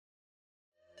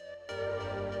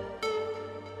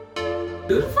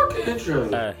Do the fucking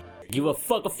intro. Give a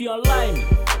fuck if you don't like me.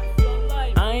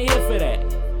 I ain't here for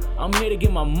that. I'm here to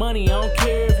get my money. I don't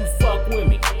care if you fuck with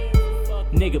me.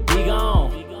 Nigga, be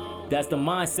gone. That's the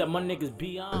mindset my niggas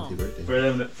be on. For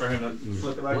him to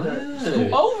flip it like that.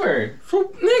 Scoot over.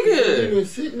 Nigga. You even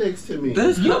sit next to me.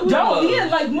 That's You don't. Yeah,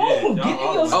 like move. Get in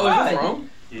your Oh, is spot. this wrong?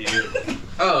 Yeah.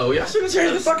 Oh, y'all should have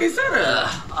changed the fucking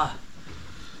setup.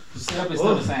 The setup is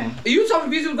still the same. You told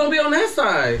me VZ was gonna be on that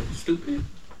side. Stupid.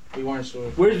 We weren't sure.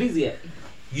 Where's VZ at?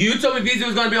 You told me VZ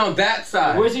was gonna be on that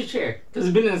side. Where's your chair? Because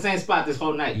it's been in the same spot this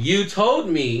whole night. You told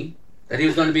me that he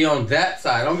was gonna be on that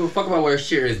side. I don't give a fuck about where his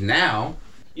chair is now.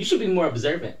 You should be more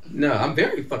observant. No, I'm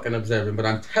very fucking observant, but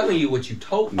I'm telling you what you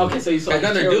told me. Okay, so you saw Has his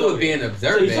nothing chair to do over with here. being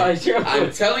So you saw his chair observant. over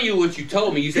I'm telling you what you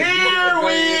told me. You said Here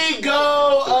we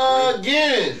go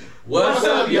again. What's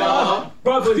up, y'all?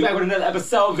 Bro, Boys back with another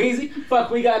episode. VZ,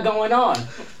 fuck we got going on?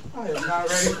 I am not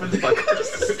ready for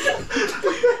this.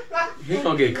 He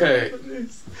gonna get cut.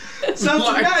 So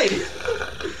tonight,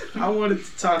 I wanted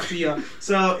to talk to y'all.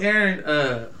 So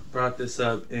Aaron brought this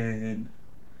up in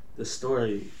the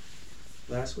story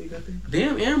last week, I think.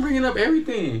 Damn, Aaron bringing up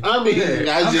everything. I mean,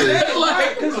 I just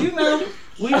Like, Because you know,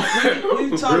 we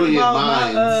talked Brilliant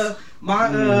about minds.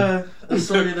 my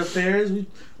assorted affairs.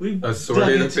 We Assorted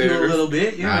dug into affairs. it a little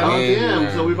bit. You know? I oh mean,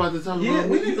 damn. So we about to talk Yeah,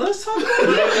 about let's talk about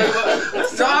it.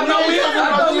 Let's So I know we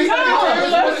It's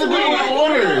supposed to be in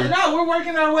order. No, we're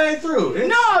working our way through. It's,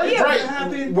 No, yeah. Right.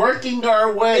 Happen. Working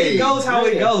our way. It goes how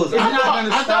it goes. I'm not gonna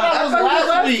I stop. thought I was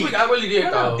last week. I really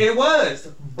did though. It was,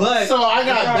 but So I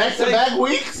got back-to-back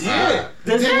weeks? Yeah,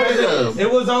 Damn.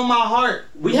 it was on my heart.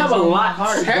 We have a lot to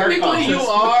work Technically, on. you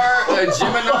are a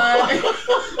Gemini.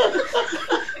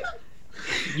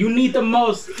 You need the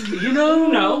most, you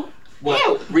know,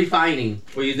 What? Refining.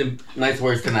 We're using nice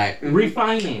words tonight.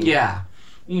 refining. Yeah.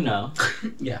 You know,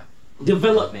 Yeah.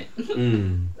 development.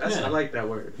 Mm. That's, Yeah. I like that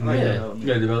word. I like Yeah. development.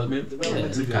 Yeah, development.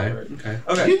 Development's a good Okay. word. Okay.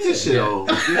 Okay. Get this shit on.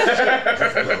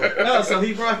 No, so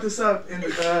he brought this up in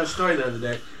the story the other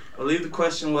day. I believe the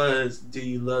question was, do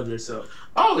you love yourself?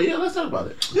 Oh, yeah, let's talk about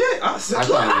it. Yeah, I said, I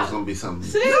thought it was going to be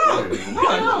something. No.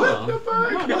 like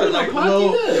the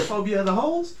little the phobia of the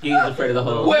holes. He's afraid of the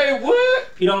holes. Wait, what?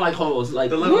 He don't like holes. Like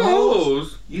The little holes.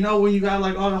 Holes? You know when you got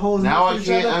like all the holes Now I next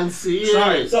to each can't other? unsee it.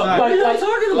 Sorry. So, Sorry. like, What are you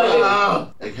talking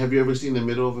about? Like, have you ever seen the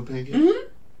middle of a pancake? Mhm.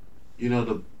 You know,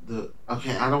 the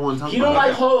okay, I don't want to talk he about don't like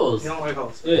it. holes. You don't like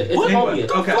holes. Yeah, it's What? a phobia.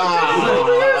 Okay.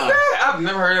 I've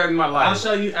never heard that in my I'll life.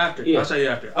 show you after. Yeah. I'll show you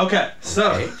after. Okay,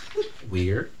 so Okay.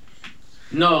 Weird.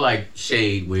 No, like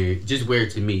shade weird. Just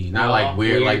weird to me. Not No, like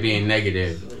weird, weird. like being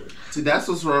negative. See, that's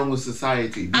what's wrong with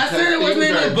society. I said it wasn't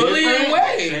in things a are bullying different-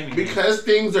 way. Because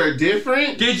things are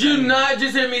different. Did you not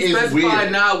just hear me It's specify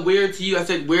weird. not weird to you? I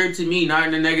said weird to me, not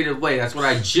in a negative way. That's what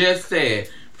I just said.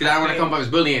 Because I don't want to come up as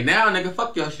bullying. Now, nigga,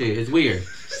 fuck your shit. It's weird.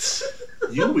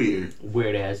 You weird.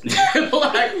 Weird ass nigga.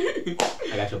 Like,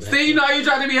 I got your back. see, you know how you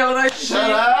trying to be hella nice. and Shut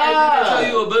shit? up. And then they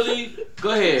tell you a bully.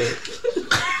 Go ahead.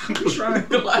 I'm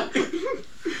trying. Like,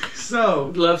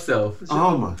 So love self.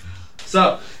 Oh my.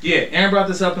 So yeah, Aaron brought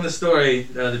this up in the story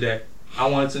the other day. I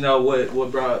wanted to know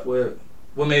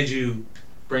what made you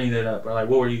bring that up, or like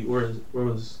what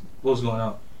was going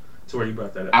on to where you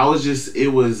brought that up. I was just. It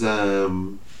was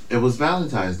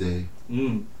Valentine's Day.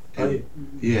 Mm. Oh, yeah.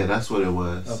 Yeah, that's what it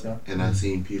was. Okay. And I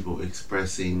seen people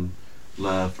expressing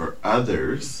love for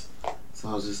others. So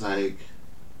I was just like,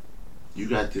 you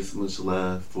got this much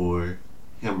love for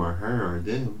him or her or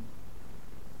them.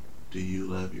 Do you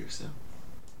love yourself?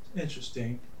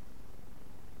 Interesting.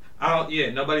 I don't.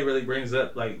 Yeah, nobody really brings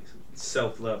up like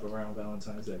self-love around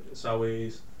Valentine's Day. It's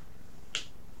always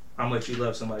how much you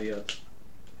love somebody else,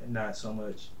 and not so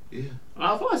much. Yeah.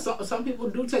 I feel like some people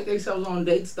do take themselves on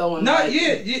dates though. And Not like,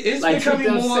 yet. It's like, becoming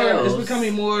treat more. It's themselves.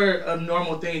 becoming more a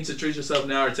normal thing to treat yourself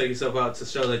now or take yourself out to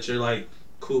show that you're like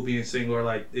cool being single or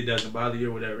like it doesn't bother you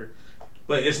or whatever.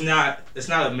 But it's not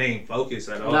a main focus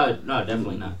at all. No,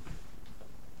 definitely not.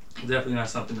 Definitely not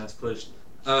something that's pushed.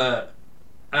 And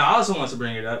I also want to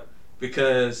bring it up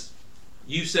because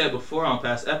you said before on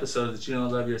past episodes that you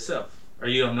don't love yourself or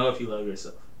you don't know if you love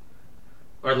yourself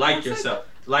or like yourself.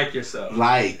 Like yourself.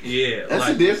 Like. Yeah. That's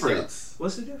like the difference. yourself.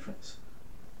 What's the difference?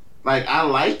 Like, I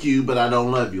like you, but I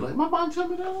don't love you. Like, my mom tell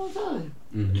me that all the time.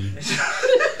 Mm-hmm.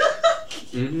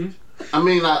 Mm-hmm. I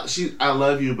mean, I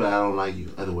love you, but I don't like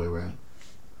you. Other way around.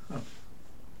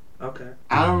 Okay.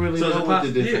 I don't really know what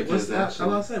the difference what's is, that?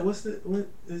 actually. I'll say, what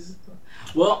is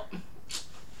Well,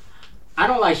 I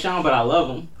don't like Sean, but I love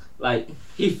him. Like,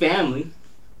 he family,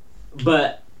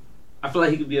 but I feel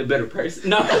like he could be a better person.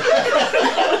 No.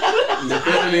 The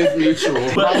feeling is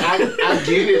mutual. But I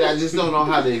get it. I just don't know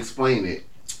how to explain it.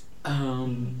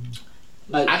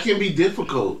 Like, I can be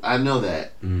difficult. I know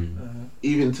that, Mm.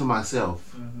 even to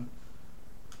myself.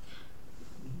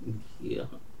 yeah.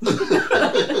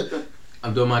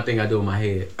 I'm doing my thing. I do in my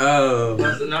head. No,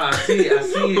 I see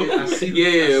it.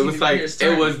 Yeah, it was like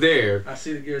it was there. I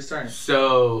see the gears turning.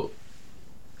 So,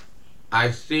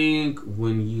 I think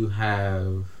when you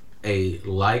have a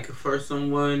like for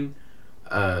someone,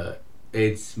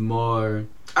 it's more.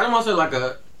 I don't want to say like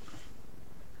a.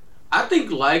 I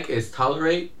think like is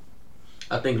tolerate.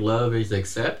 I think love is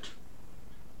accept.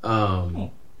 In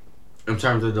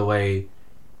terms of the way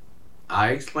I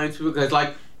explain to people, because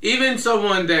like even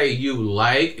someone that you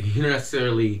like, you don't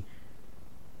necessarily.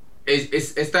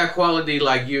 It's that quality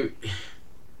like you.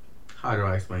 How do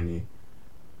I explain it?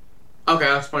 Okay,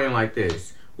 I'll explain it like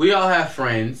this. We all have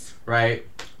friends, right?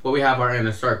 But we have our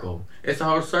inner circle. It's a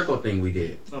whole circle thing we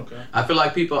did. Okay. I feel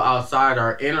like people outside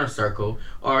our inner circle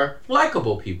are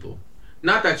likable people.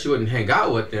 Not that you wouldn't hang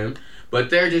out with them, but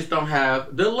they just don't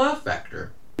have the love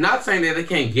factor. Not saying that they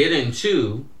can't get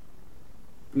into,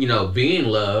 being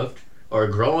loved or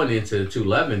growing into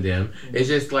loving them. It's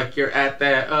just like you're at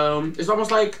that, it's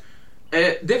almost like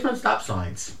different stop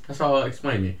signs. That's how I'll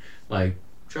explain it. Like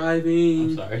driving.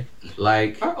 I'm sorry.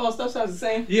 Like Are all stop signs the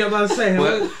same? Yeah, I'm about to say.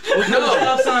 What?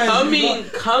 Stop signs?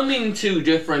 coming to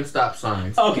different stop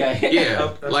signs. Okay.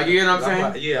 Yeah, like you know what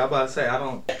I'm saying. I'm about to say I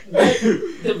don't.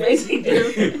 The basic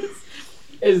difference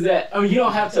is that you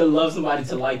don't have to love somebody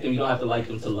to like them. You don't have to like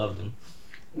them to love them.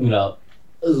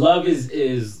 Love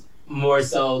is more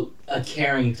so a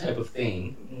caring type of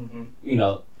thing.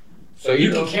 Mm-hmm. So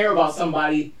You can care about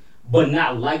somebody but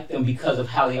not like them because of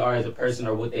how they are as a person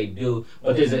or what they do.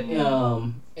 But there's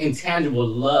an intangible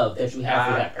love that you have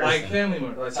for that person. Like family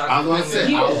members. Like I was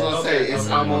gonna say, it's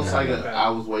Okay. almost like Okay. I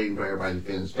was waiting for everybody to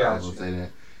finish, but I was gonna say that.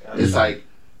 Gotcha. It's like,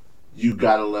 you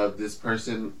gotta love this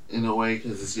person in a way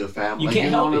because it's your family. You Like, can't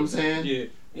you know help what it. I'm saying? Yeah.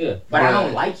 Yeah, but I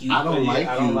don't like you. I don't Yeah, like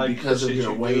I you don't like because the of shit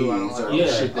your you ways do. I don't or like the Yeah.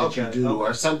 shit that you Okay, do okay.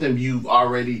 or something you've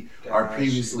already or Gotcha.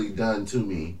 previously done to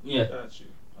me. Yeah. Got you.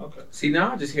 Okay. See,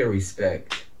 now I just hear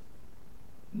respect.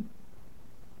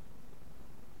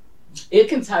 It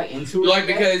can tie into Like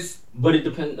respect, because but it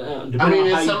depends. Depending I mean, on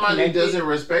how if you somebody connect it. doesn't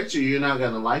respect you, you're not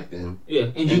gonna like them. Yeah,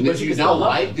 and And but if you you can still don't love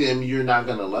like them. them, you're not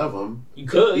gonna love them You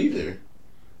could. either.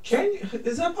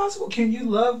 Is that possible? Can you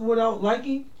love without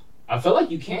liking? I feel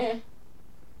like you can.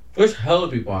 there's hella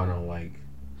people I don't like.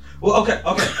 Well, okay.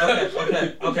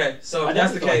 So I if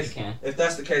that's definitely the feel like case,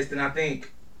 you can. then I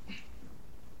think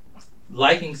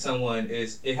liking someone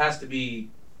it has to be.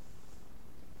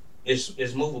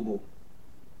 It's movable.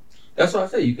 That's what I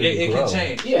say. You can It grow. can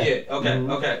change. Yeah. Okay.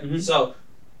 Mhm. Okay. Mhm. So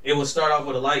it will start off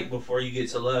with a like before you get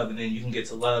to love, and then you can get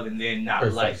to love and then not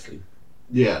Precisely.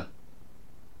 Yeah.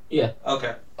 like.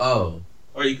 Okay. Oh.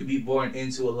 Or you could be born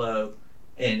into a love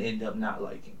and end up not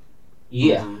liking.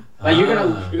 Yeah, Mhm. like you're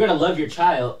Ah. gonna love your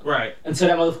child Right. until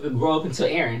that motherfucker grow up into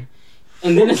Aaron,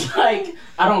 and then it's like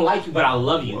I don't like you, but I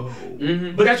love you.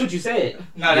 Mm-hmm. But that's what you said.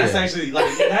 No, that's Yeah. actually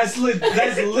like that's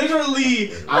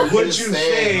literally I was what just you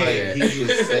saying, said. like, he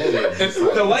just said it. It's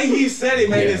like- The way he said it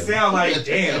made it Yeah. sound like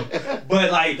damn,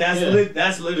 but like that's Yeah.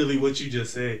 that's literally what you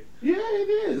just said. Yeah, it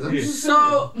is. I'm Yeah. just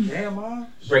So Damn, mom.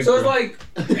 so it's like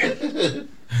saying.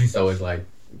 so it's like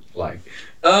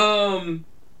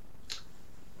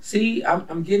see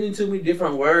I'm getting too many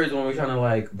different words when we're trying to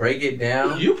like break it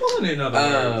down. You pulling in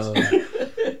other words.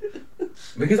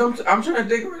 Because I'm trying to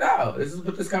figure it out. This is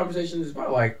what this conversation is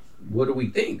about. Like, what do we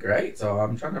think, right? So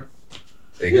I'm trying to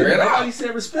figure it Nobody out.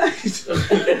 said respect.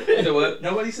 You know what?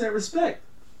 Nobody said respect.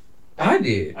 I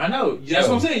did. I know. That's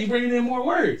what I'm saying. You bringing in more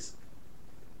words.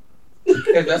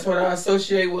 Because that's what I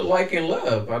associate with like and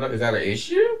love. Is that an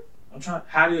issue? I'm trying.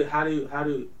 How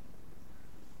do?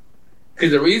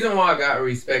 Because the reason why I got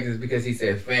respect is because he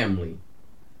said family.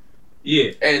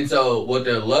 Yeah. And so what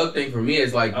the love thing for me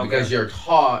is like, Okay. because you're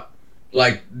taught,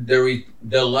 like the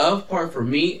love part for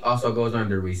me also goes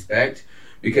under respect,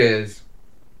 because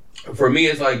for me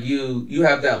it's like you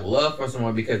have that love for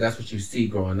someone because that's what you see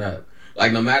growing up.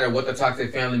 Like no matter what the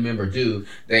toxic family member do,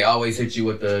 they always hit you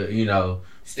with the,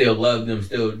 still love them,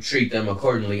 still treat them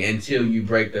accordingly until you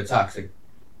break the toxic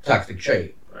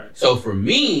trait. Right. So for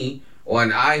me,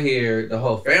 when I hear the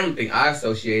whole family thing, I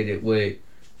associate it with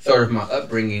sort of my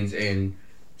upbringings and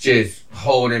just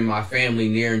holding my family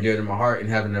near and dear to my heart and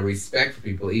having a respect for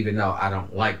people, even though I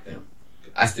don't like them.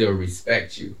 I still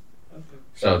respect you. Okay.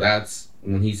 So that's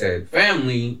when he said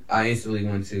family, I instantly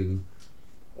went to,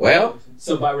 well,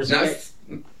 So by not respect,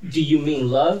 do you mean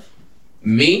love?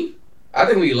 me. I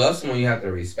think when you love someone, you have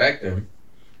to respect them.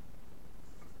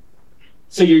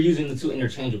 So you're using the two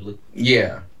interchangeably.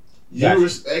 Yeah. You Gotcha.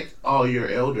 respect all your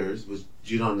elders, but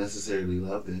you don't necessarily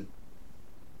love them.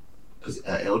 Because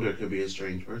an elder could be a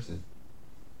strange person.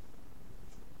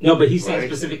 No, but he's saying Right.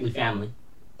 specifically family.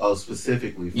 Oh,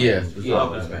 specifically. Yeah, family. yeah,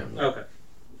 Okay. it's family. Okay.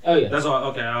 Oh yeah. That's all.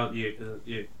 Okay.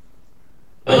 Yeah.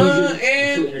 But he's Uh, using it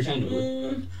and- too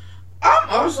interchangeably. I'm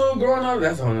also growing up.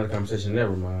 That's a whole nother conversation.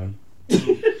 Never mind.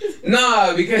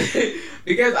 Nah, because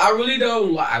I really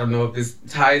don't. I don't know if this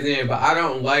ties in, but I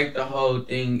don't like the whole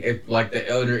thing. If like the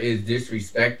elder is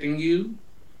disrespecting you,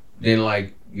 then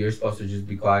like you're supposed to just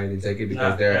be quiet and take it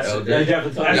because Nah, they're that's- elder. That's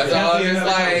definitely That's all. definitely It's another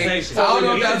like conversation. I don't know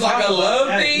We if can that's like talk a about love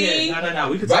that. thing. Yeah,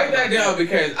 no. We can talk Write about that down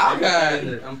because I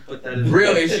got I'm put that in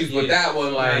real issues with that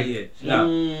one. Not Like, yet.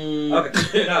 No.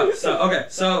 Okay. No.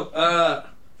 So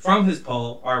from his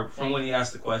poll or from when he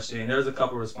asked the question, there was a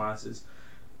couple responses.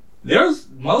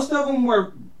 Most of them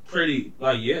were pretty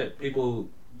people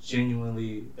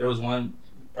genuinely. There was one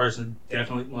person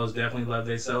most definitely loved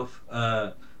themselves.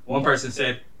 One person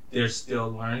said they're still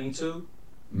learning to,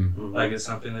 Mhm. like it's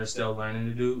something they're still learning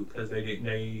to do because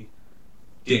they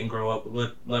didn't grow up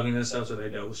loving themselves, so they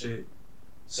dealt with shit.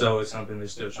 So it's something they're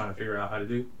still trying to figure out how to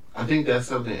do. I think that's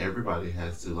something everybody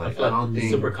has to I like. feel I like don't it's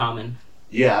think. super common.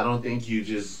 Yeah, I don't think you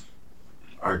just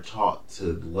are taught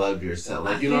to love yourself.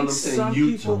 Like, you know what I'm think saying? some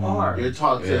You people are. You're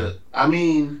taught Yeah. to. I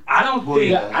mean, I don't Well,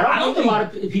 think. yeah. I don't think a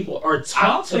lot of people are I don't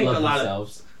taught to think love a lot of-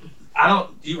 themselves. I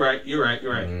don't. You're right.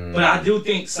 Mm. But I do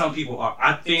think some people are.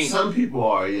 I think. some people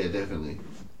are. Yeah, definitely.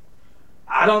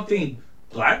 I don't think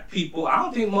black people. I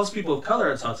don't think most people of color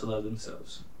are taught to love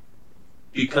themselves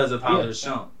because of how Yeah. they're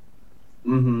shown.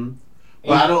 Mm-hmm.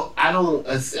 But I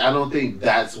don't think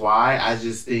that's why. I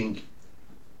just think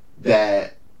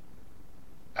that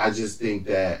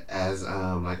as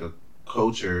like a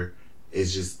culture,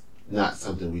 it's just not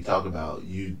something we talk about.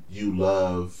 You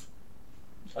love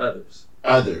Others.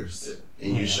 others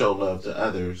and you Yeah. show love to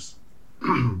others,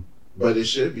 but it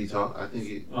should be taught. I think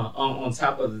it. On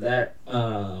top of that,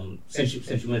 since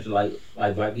you mentioned like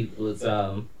black people,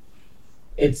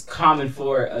 it's common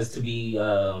for us to be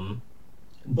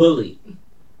bullied,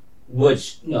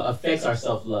 which affects our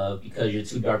self love because you're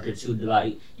too dark or too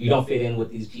light. You don't fit in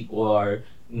with these people, or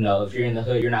if you're in the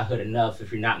hood, you're not hood enough.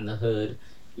 If you're not in the hood,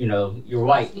 you're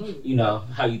white.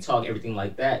 How you talk, everything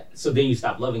like that. So then you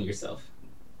stop loving yourself.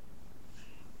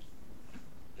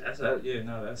 That's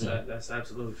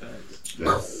absolutely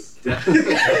facts. That's,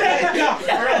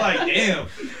 We're like, damn,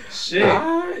 shit.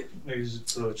 I Niggas just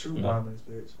throw a true bomb in this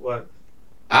bitch. What?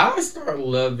 start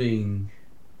loving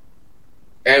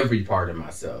every part of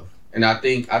myself, and I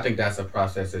think that's a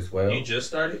process as well. You just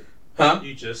started? Huh?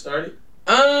 You just started?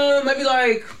 Maybe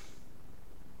like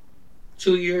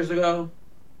 2 years ago.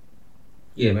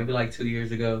 Yeah, maybe like 2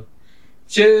 years ago.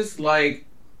 Just like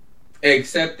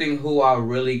accepting who I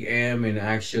really am and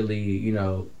actually,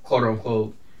 quote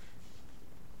unquote,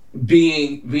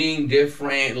 being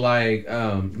different, like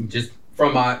just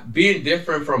being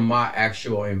different from my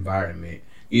actual environment.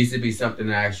 Used to be something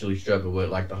I actually struggled with,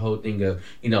 like the whole thing of,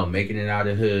 making it out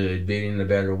of the hood, being in a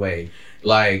better way.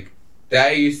 Like,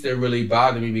 that used to really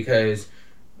bother me because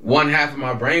one half of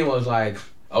my brain was like,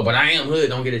 oh, but I am hood,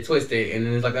 don't get it twisted. And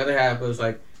then it's like the other half was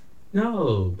like,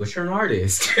 no, but you're an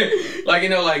artist.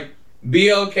 like,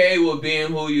 be okay with being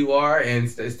who you are and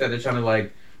instead of trying to,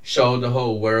 like, show the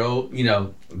whole world,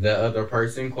 the other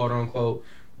person, quote unquote.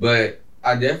 But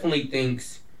I definitely think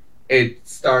it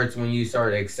starts when you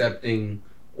start accepting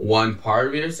one part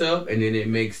of yourself, and then it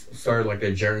makes sort of like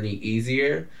the journey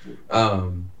easier.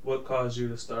 What caused you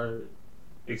to start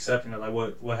accepting it? Like,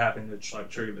 what happened to like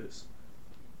trigger this?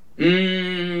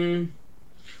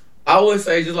 I would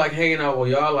say just like hanging out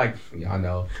with y'all, like y'all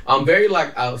know, I'm very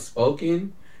like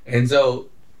outspoken, and so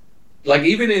like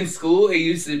even in school, it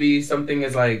used to be something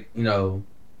as like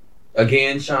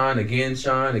again Sean,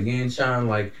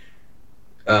 like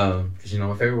because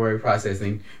my favorite word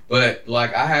processing, but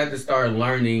like I had to start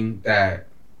learning that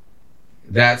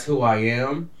that's who I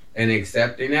am and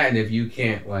accepting that, and if you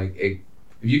can't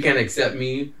accept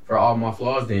me for all my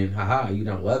flaws, then haha, you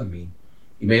don't love me.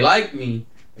 You may like me,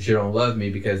 but you don't love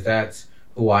me because that's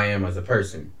who I am as a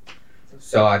person.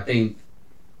 So I think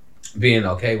being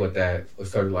okay with that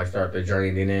was sort of like start the journey,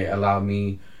 and then it allowed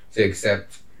me to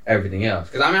accept everything else.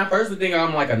 Because I personally think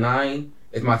I'm like a 9.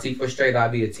 If my teeth were straight,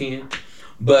 I'd be a 10.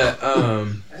 But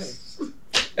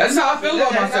that's how I feel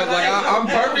about myself. Like I'm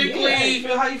perfectly.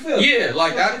 How you feel? Yeah,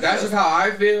 like that's just how I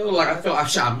feel. Like I feel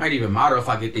I might even model if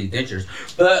I get these dentures.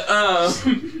 But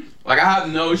like I have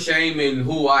no shame in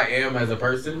who I am as a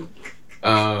person.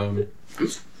 I'm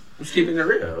just keeping it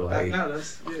real. Like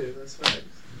that's facts.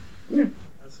 Yeah.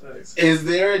 That's facts. is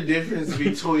there a difference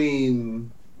between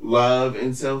love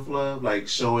and self-love? Like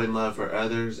showing love for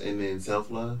others and then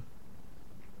self-love?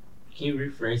 Can you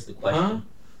rephrase the question?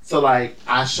 So like,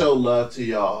 I show love to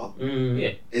y'all.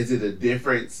 Yeah. Is it a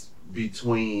difference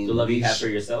between The love you me have for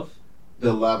yourself.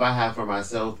 the love I have for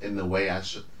myself and the way I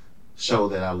show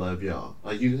that I love y'all?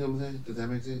 Like, you know what I'm saying? Does that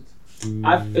make sense?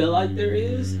 I feel like there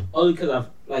is only because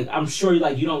I'm sure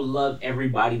like you don't love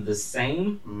everybody the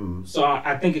same. Mm. So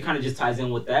I think it kind of just ties in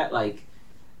with that. Like,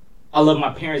 I love my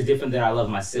parents different than I love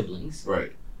my siblings.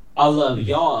 Right. I love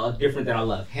y'all different than I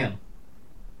love him.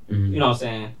 You know what I'm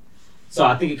saying? So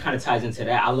I think it kind of ties into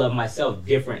that. I love myself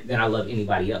different than I love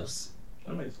anybody else.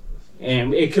 That makes sense.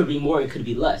 And it could be more, it could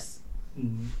be less.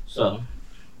 Mm-hmm. So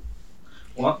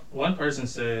One person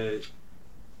said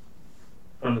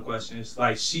from the question is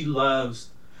like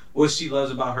what she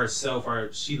loves about herself,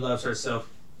 or she loves herself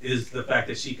is the fact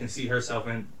that she can see herself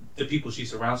in the people she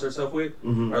surrounds herself with,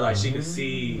 Mm-hmm. or like she can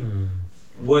see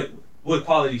what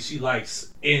qualities she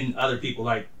likes in other people,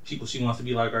 like people she wants to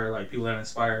be like, or like people that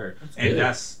inspire her. And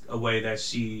that's a way that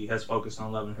she has focused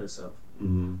on loving herself.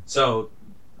 Mm-hmm. So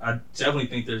I definitely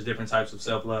think there's different types of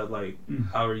self-love, like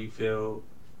however you feel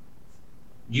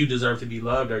you deserve to be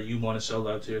loved, or you want to show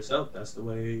love to yourself. That's the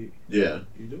way Yeah.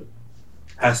 you do it.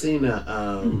 I seen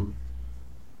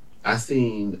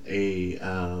a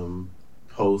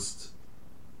post.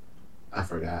 I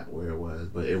forgot where it was,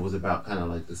 but it was about kind of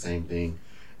like the same thing.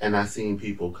 And I seen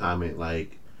people comment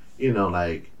like, you know,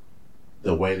 like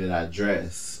the way that I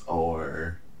dress,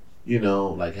 or, you know,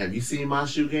 like, have you seen my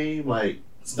shoe game? Like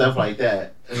stuff like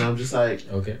that. And I'm just like,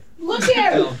 Okay. look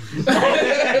at him.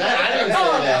 I didn't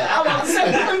say that. I want to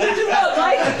set them bitches up,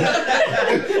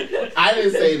 like. I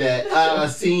didn't say that.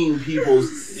 I've seen people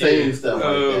saying stuff like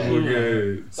that.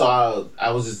 Okay. So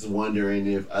I was just wondering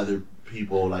if other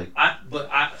people like.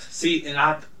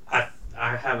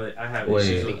 I have Wait.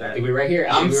 issues I with that. think we're right here.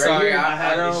 I'm We're right sorry, here. I I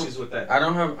have don't- issues with that.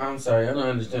 I'm sorry, I don't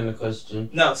understand the question.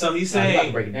 No, so he's I'm about to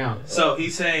saying. break it down. So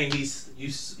he's saying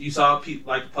you saw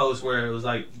like the post where it was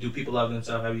like, do people love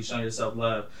themselves? Have you shown yourself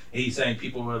love? And he's saying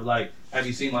people were like, have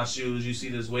you seen my shoes? You see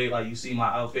this weight? Like you see my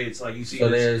outfits? Like you see So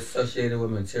this? they're associated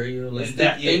with materialistic And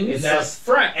that- yeah, things? and that's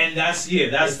front. And that's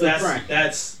It's the front.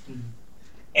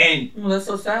 and Well, that's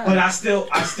so sad. but I still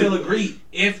agree.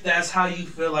 If that's how you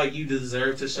feel like you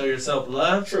deserve to show yourself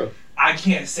love, True. I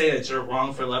can't say that you're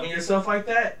wrong for loving yourself like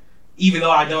that. Even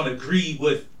though I don't agree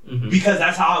with, Mm-hmm. because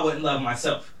that's how I wouldn't love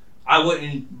myself. I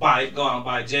wouldn't go out and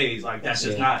buy J's. Like that's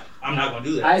just Yeah. not. I'm not gonna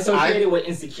do that. I associate it with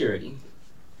insecurity.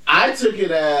 I took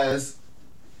it as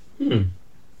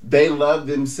they love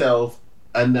themselves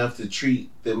enough to treat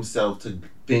themselves to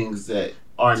things that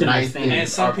are To nice nice things. And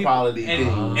things, some are people- quality and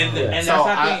things. and So that's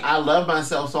I think I love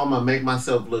myself, so I'm gonna make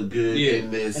myself look good Yeah.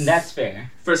 in this. And that's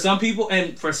fair. for some people,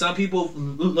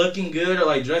 looking good or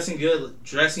like dressing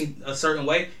a certain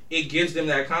way, it gives them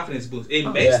that confidence boost. It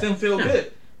makes yeah. them feel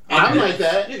good. I'm like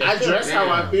that. Yeah. I dress how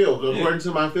I feel according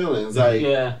to my feelings. Like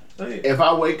Yeah. if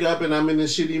I wake up and I'm in a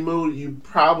shitty mood, you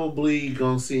probably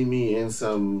gonna see me in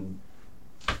some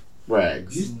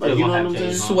rags. You still Like, you know gonna what I'm have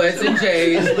saying? J's on. Sweats and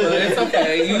J's, but it's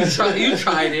okay. You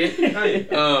tried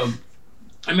it.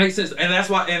 It makes sense, and that's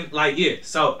why. And like, yeah.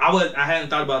 So I hadn't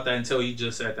thought about that until you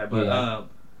just said that, but Yeah.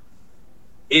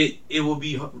 it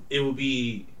will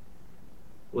be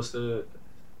what's the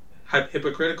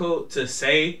hypocritical to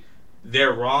say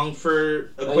they're wrong for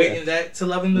equating that to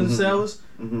loving themselves,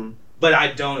 Mm-hmm. but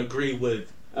I don't agree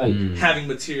with Mm. having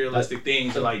materialistic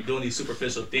things or like doing these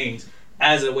superficial things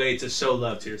as a way to show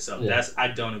love to yourself. Yeah. I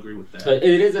don't agree with that. But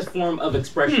it is a form of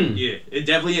expression. Yeah, it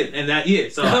definitely is, and that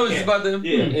so I I was can't- about to.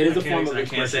 yeah, It is I a form can't- of I can't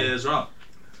say expression. that it's wrong.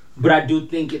 But I do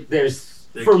think There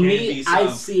for can me, be I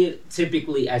some- see it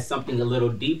typically as something a little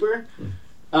deeper.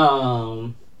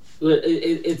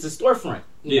 It's a storefront.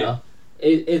 You know,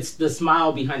 it's the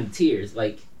smile behind the tears.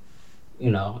 Like,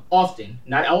 often,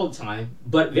 not all the time,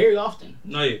 but very often.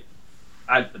 No,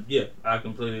 I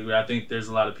completely agree. I think there's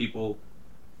a lot of people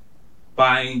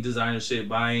buying designer shit,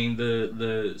 buying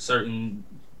the certain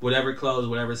whatever clothes,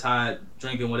 whatever's hot,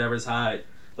 drinking whatever's hot,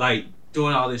 like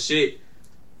doing all this shit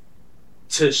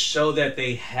to show that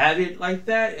they have it like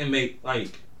that and make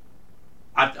like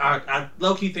I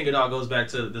low key think it all goes back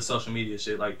to the social media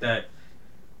shit like that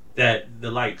the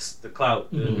likes, the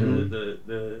clout,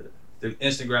 the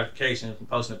instant gratification from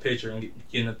posting a picture and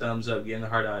getting a thumbs up, getting the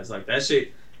heart eyes, like that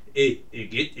shit.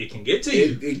 It can get to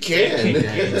you. It can. It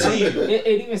can get to you. It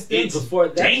even stems It's before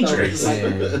that. though. dangerous.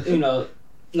 Like,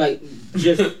 like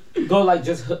just go like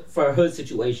just for a hood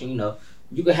situation.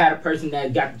 You could have a person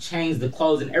that got the chains, the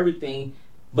clothes, and everything,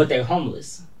 but they're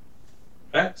homeless.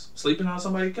 Facts. Sleeping on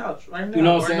somebody's couch right now. You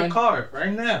know what I'm or in saying? the car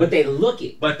right now. But they look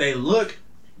it. But they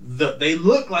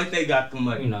look like they got the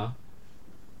money.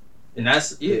 And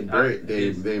that's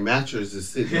They mattress is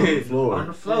sitting on the floor. On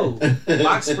the floor.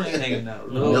 Box spring hanging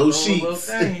out. No sheets. little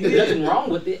thing, There's nothing wrong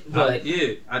with it, but I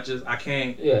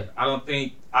can't. yeah. I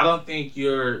don't think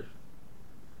you're.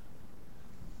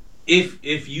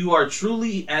 If you are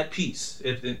truly at peace,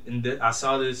 I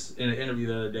saw this in an interview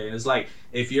the other day, and it's like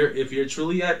if you're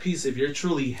truly at peace, if you're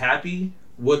truly happy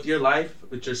with your life,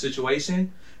 with your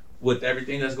situation, with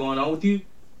everything that's going on with you,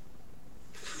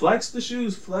 flex the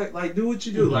shoes, like do what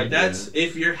you do. Like that's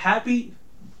if you're happy,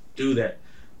 do that.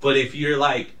 But if you're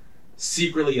like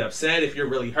secretly upset, if you're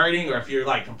really hurting, or if you're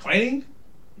like complaining,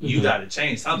 you gotta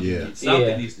change something. Yeah.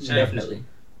 Something needs to change. Definitely.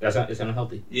 It's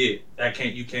unhealthy. Yeah,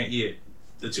 you can't.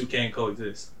 The two can't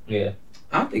coexist. Yeah.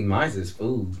 I think mine's is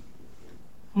food.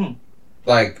 Hmm.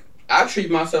 Like, I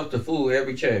treat myself to food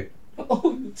every check.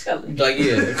 Oh, you telling me? Like,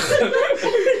 yeah.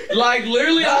 Like,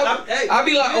 literally, I'll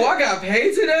be like, oh, I got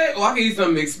paid today? Oh, I can eat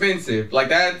something expensive. Like,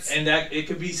 that's... And that it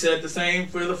could be said the same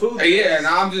for the food. Yeah, and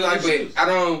I'm just like, wait, I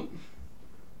don't...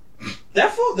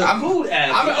 That food, food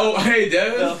adds up. Oh, hey, it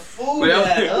does. The food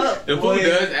adds up. The food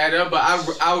does add up, but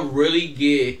I would really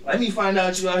get... Let me find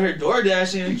out you out here door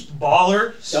dashing,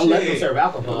 baller. Don't let them serve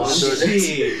alcohol.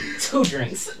 Shit. 2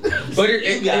 drinks. But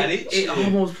it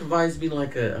almost provides me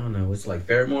like a, I don't know, it's like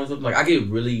pheromones or something. Like, I get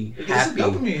really happy.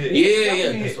 Dopamine.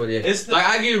 Yeah, that's what it is. Like,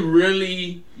 I get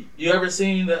really... You ever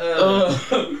seen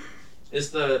the... It's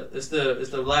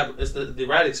the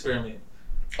rat experiment.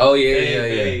 Oh, yeah.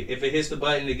 If it hits the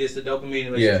button, it gets the dopamine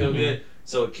and makes you feel good.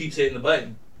 So it keeps hitting the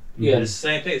button. Yeah. It's the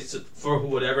same thing. It's for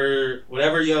whatever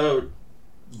your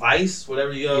vice,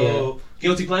 whatever your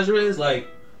guilty pleasure is, like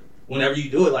whenever you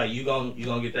do it, like you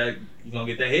gonna get that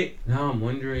hit. Now I'm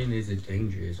wondering, is it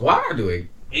dangerous? Why do I do it?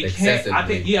 It can't. I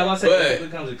think. Yeah, I'm saying it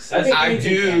becomes excessive. I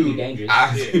think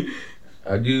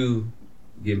I do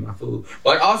get my food,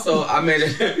 but also I made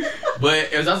it.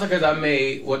 But it was also because I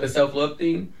made the self-love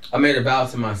thing. I made a vow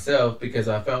to myself because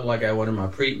I felt like at one of my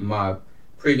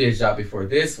previous job before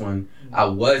this one, I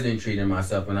wasn't treating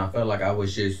myself, and I felt like I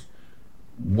was just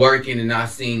working and not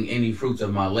seeing any fruits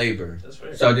of my labor. That's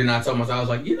right. So then I told myself, I was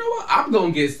like, you know what? I'm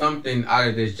gonna get something out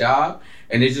of this job,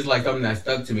 and it's just like something that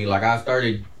stuck to me. Like I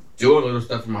started doing little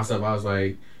stuff for myself. I was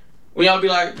like, when y'all be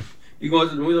like, you going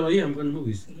to the movies? I'm like, yeah, I'm going to the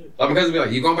movies. Like my cousin be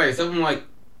like, you going by yourself? I'm like,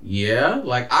 yeah,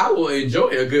 like I will enjoy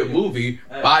a good movie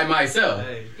by myself.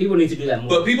 People need to do that more.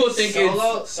 But people think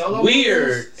it's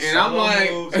weird, and I'm like,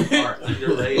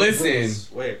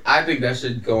 listen, I think that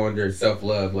should go under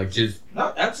self-love. Like just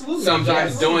absolutely.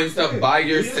 Sometimes doing stuff by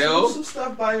yourself. Do some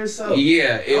stuff by yourself.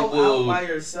 Yeah, it will. Out by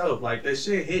yourself, like that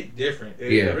shit hit different.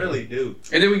 It really do.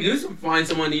 And then we do find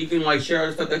someone that you can like share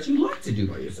the stuff that you like to do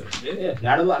by yourself. Yeah,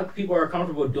 not a lot of people are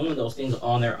comfortable doing those things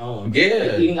on their own. Yeah,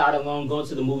 like eating out alone, going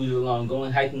to the movies alone,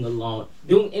 going hiking alone,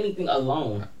 doing anything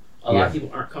alone. A lot of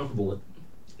people aren't comfortable with.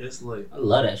 It's lit. I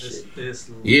love that shit. It's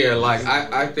lit. Yeah, like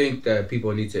I think that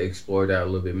people need to explore that a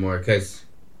little bit more because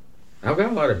I've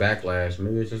got a lot of backlash.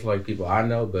 Maybe it's just like people I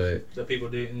know, but the people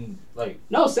didn't like.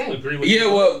 No, same. Agree with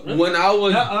you. Well, really? when I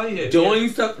was doing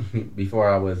stuff before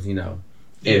I was, in a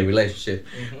relationship.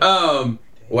 Mm-hmm.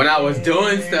 When I was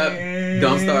doing stuff,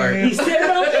 don't start. He said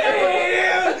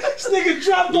this nigga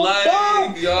dropped the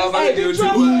bomb. Y'all about to do too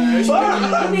much.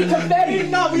 I need confetti.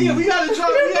 No, we gotta drop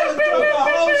the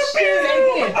whole shit.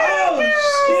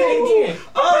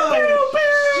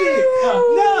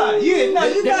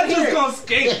 You're not just gonna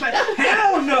skate.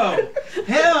 Hell no.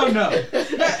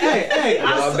 Hey,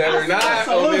 y'all better not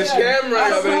on this camera.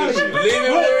 Y'all better leave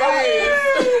it where it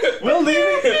is. We'll leave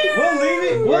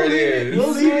it. Where it is.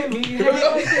 We'll leave it.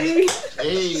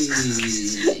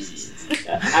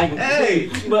 Hey,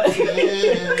 but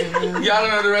y'all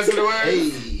don't know the rest of the words?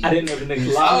 Hey. I didn't know the next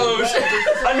line. Oh shit!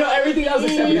 I know everything else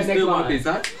except for that next line.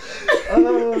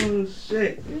 Oh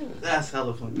shit! That's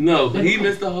hella funny. No, but he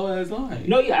missed the whole ass line.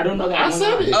 No, yeah, I don't know that. I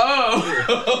said it. Oh,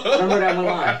 I don't know that one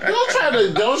line.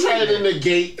 Don't try to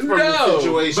negate from the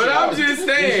situation. But I'm just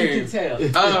saying. She can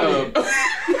tell.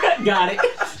 Got it.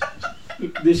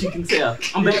 Then she can tell.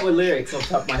 I'm bad with lyrics off the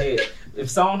top of my head. If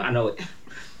song, I know it.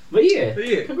 But yeah,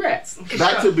 congrats.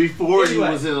 Back to before he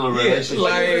was in a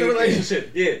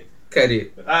relationship. Yeah. Cut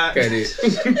it. Cut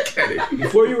it.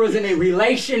 Before you was in a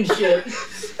relationship.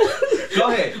 Go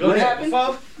ahead. What happened?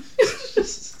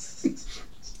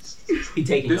 He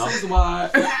taking off. This is why.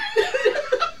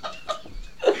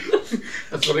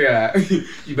 That's what I got.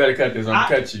 You better cut this. I'm gonna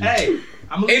cut you. Hey.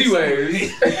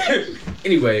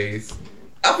 Anyways.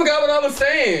 I forgot what I was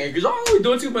saying, because y'all always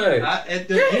doing too much.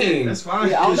 Dang. That's fine.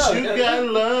 Because you got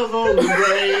love on the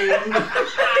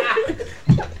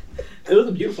brain. It was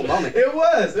a beautiful moment. It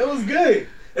was good.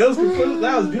 It was completely,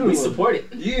 that was beautiful. We support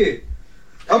it. Yeah.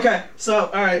 Okay, so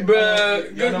all right, Bruh,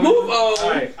 you know- move on. All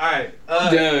right.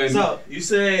 Done. So you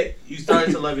said you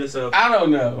started to love yourself. I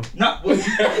don't know. Not what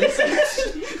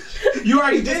you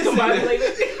already did. say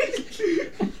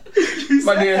that. You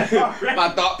My, said damn, that already. my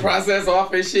thought process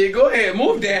off and shit. Go ahead,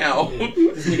 move down.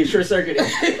 This nigga short circuited.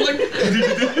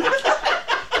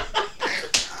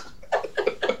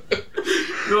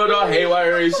 Going all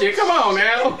haywire and shit. Come on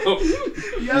now.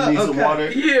 Yeah, You need some okay.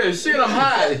 water? Yeah, shit, I'm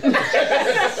hot.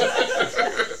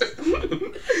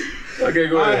 Okay,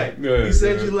 go All ahead. right. Go ahead. You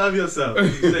said you love yourself.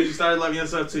 You said you started loving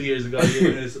yourself 2 years ago.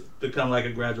 It's become like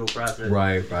a gradual process.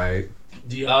 Right, right.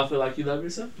 Do y'all feel like you love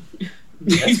yourself?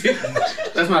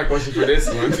 That's not a question for this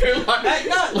one. Hey,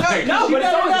 no, but it's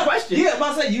never always a know. question. Yeah, but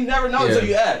I said you never know until Yeah.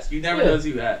 you ask. You never Yeah. know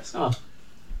until you ask. But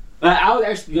I was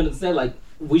actually gonna say like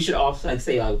we should also like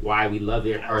say like why we love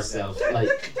it ourselves. Like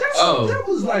Oh. That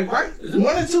was like right 1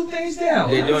 or 2 things down.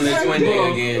 They're doing this one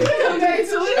day again. come back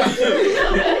to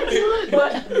it.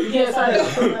 But yes,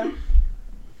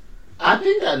 I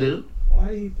think I do. Why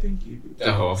do you think you do?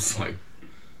 Oh, it's like,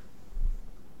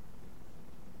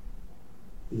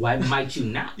 why might you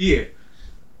not? Yeah.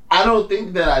 I don't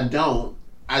think that I don't.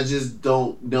 I just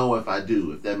don't know if I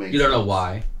do, if that makes you don't sense. know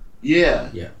why. Yeah.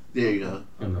 Yeah. There you go.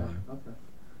 I don't know. Okay.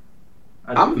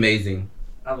 I'm amazing.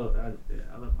 I love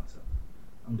myself.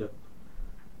 I'm dope.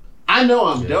 I know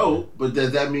I'm Yeah. dope, but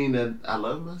does that mean that I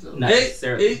love myself? Not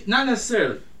necessarily. Not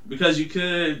necessarily. Because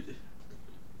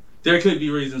there could be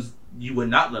reasons you would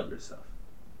not love yourself.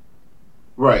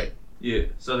 Right. Yeah.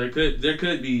 So there could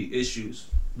be issues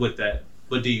with that.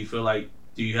 But do you feel any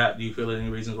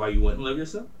reasons why you wouldn't love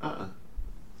yourself?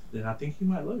 Then I think you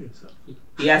might love yourself.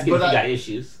 He asked you if But you I- got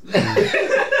issues. No,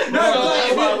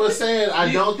 that's what I was saying.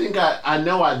 I don't think I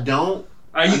know I don't.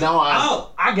 Are you? No, I-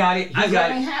 Oh, I got it. I He's got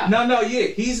learning it. how. No, yeah.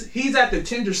 He's at the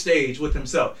tender stage with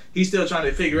himself. He's still trying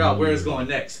to figure out where it's going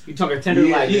next. You talking tender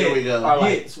Yeah, like there we go. or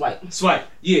like Yeah. swipe. Swipe.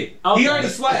 Yeah. Okay. He already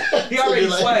swiped. He already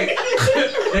So swiped.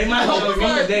 They might Oh, have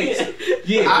been dates.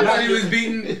 Yeah. I thought he was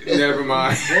beaten. Never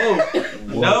mind.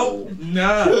 No.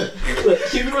 Look,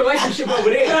 keep the relationship over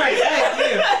there. Hey,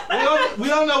 yeah. We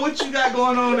don't know what you got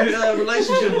going on in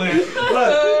relationship land.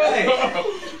 But hey,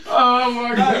 Oh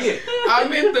my god. yeah. I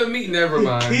meant the meat. Never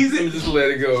mind. He's- Let me just let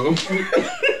it go.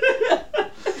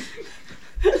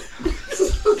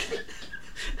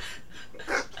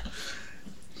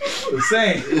 the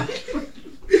same.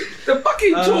 The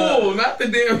fucking tool, not the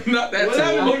damn, not that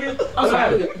Whatever, tool. nigga. I'm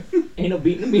sorry. Ain't no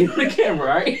beating the meat on the camera,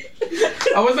 right?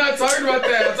 I was not talking about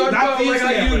that. I'm talking Not about these like how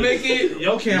you cameras. make it.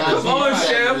 Your camera. Come on,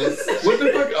 chef. What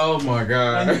the fuck? Oh my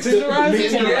god. Yes,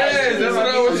 that's what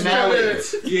I was trying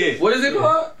to. Yeah. What is it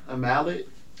called? A mallet?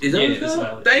 Is that Yeah, what it's it's called?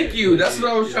 valid. Thank you. That's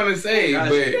what I was Yeah. trying to say. Gotcha.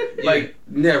 But Yeah. like,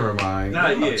 never mind. Nah,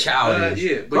 I'm yeah. childish.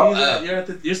 Yeah, but Grow up.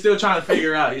 you're still trying to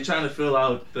figure out. You're trying to fill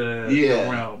out the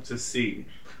realm to see.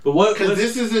 But Because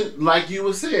this isn't, like you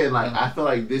were saying, like, I feel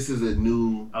like this is a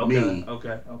new me.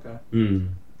 Okay.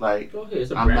 Like, Go ahead.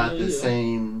 It's a I'm brand not new the you.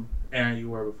 same. Aaron you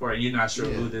were before, and you're not sure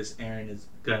Yeah. who this Aaron is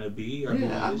gonna be or Yeah,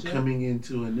 who I'm it is yet. coming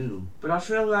into a new. But I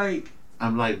feel like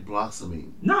I'm like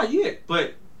blossoming. not yet.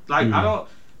 But like Mm.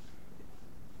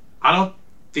 I don't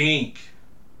think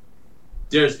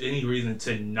there's any reason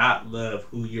to not love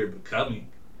who you're becoming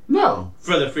No.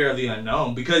 for the fear of the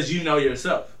unknown, because you know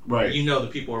yourself. Right. You know the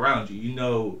people around you. You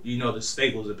know the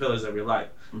staples, the pillars of your life.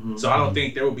 Mhm. So I don't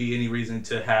think there will be any reason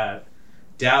to have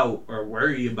doubt or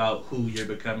worry about who you're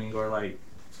becoming, or like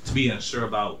to be unsure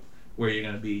about where you're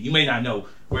gonna be. You may not know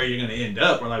where you're gonna end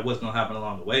up or like what's gonna happen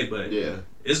along the way, but Yeah.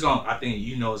 it's gonna. I think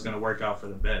it's gonna work out for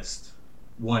the best,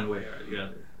 one way or the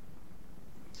other.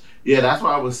 Yeah, that's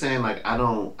why I was saying, like, I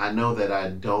know that I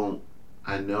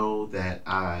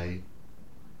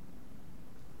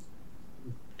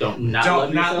Don't not Don't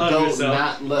love not yourself. love don't yourself.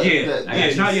 not love Yeah, that.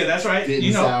 that's right. didn't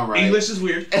You know, sound right. English is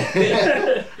weird.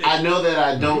 I know that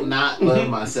I don't not love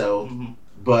myself, Mhm.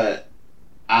 but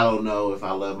I don't know if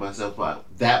I love myself. But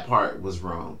that part was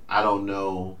wrong. I don't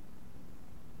know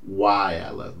why I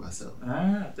love myself.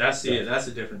 That's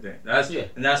a different thing.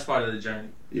 And that's part of the journey,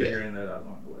 figuring that out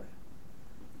along the way.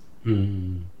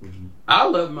 I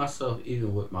love myself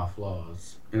even with my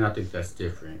flaws, and I think that's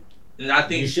different. And I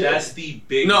think You should. that's the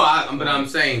big. No, but I'm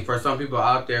saying for some people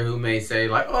out there who may say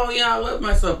like, "Oh yeah, I love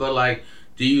myself," but like,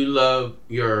 do you love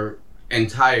your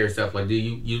entire self? Like, do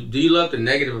you love the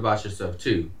negative about yourself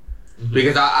too? Mhm.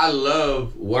 Because I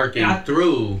love working Yeah.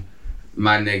 through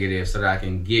my negative so that I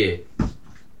can get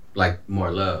like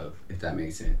more love, if that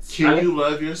makes sense. Can you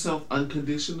love yourself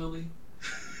unconditionally?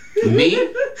 Me?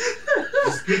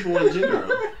 Just people in general.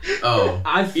 Oh,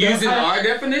 I feel, using our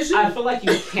definition? I feel like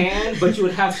you can, but you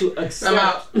would have to accept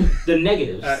out. the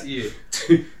negatives. Yeah.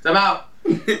 I'm out.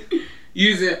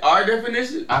 using our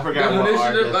definition. I forgot what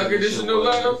our definition of definition unconditional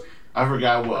was. love. I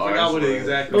forgot what it was.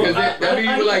 exactly. Because that means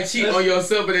you would like cheat on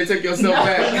yourself and then take yourself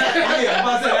back. Yeah, I'm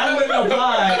about to say that wouldn't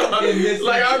apply in this.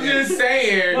 Like I'm just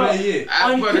saying, Well, yeah.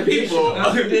 as for the people.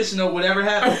 Unconditional, whatever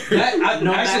happens.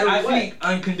 I think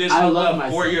I unconditional love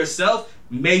love for myself. yourself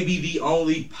may be the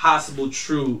only possible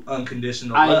true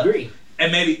unconditional I love. agree.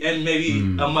 And maybe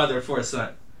a mother for a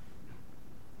son.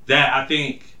 That I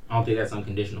think. I don't think that's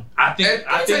unconditional. I think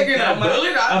taking that a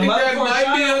bullet, I think mother that for a might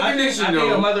be child- unconditional. I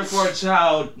think a mother for a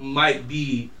child might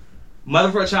be.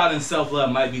 Mother for a child and self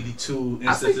love might be the two I think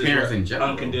instances parents where in general.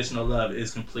 unconditional love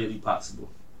is completely possible.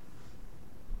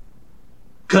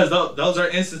 Because those are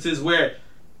instances where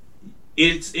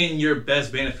it's in your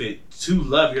best benefit to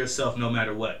love yourself no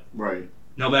matter what. Right.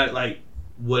 No matter, like,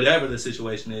 whatever the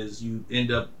situation is, you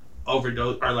end up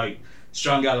overdose or, like,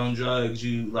 strung out on drugs,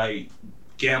 you, like,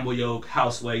 gamble your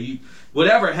house away.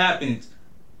 Whatever happens,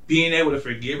 being able to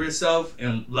forgive yourself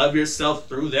and love yourself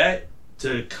through that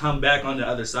to come back on the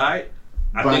other side,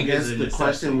 I But think I guess is a the necessity.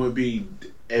 question would be,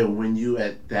 and when you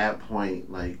at that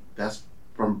point, like that's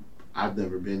from I've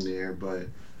never been there, but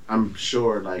I'm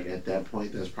sure like at that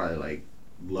point that's probably like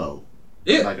low.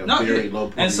 Yeah, like a very low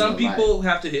point. And some in your people life.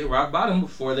 have to hit rock bottom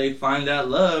before they find that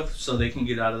love, so they can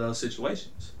get out of those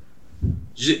situations.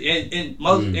 In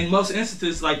most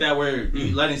instances like that, where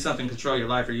you're letting something control your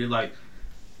life, or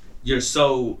you're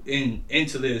so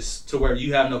into this to where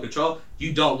you have no control,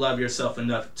 you don't love yourself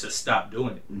enough to stop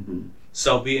doing it. Mm-hmm.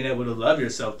 So being able to love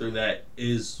yourself through that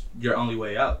is your only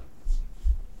way out.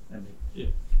 I mean, yeah.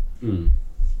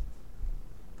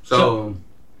 So,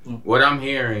 what I'm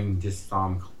hearing, just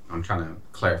I'm trying to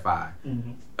clarify.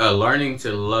 Learning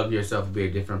to love yourself will be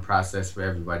a different process for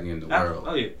everybody in the world.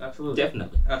 Oh yeah, absolutely,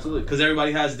 Definitely. absolutely. Because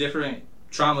everybody has different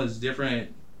traumas,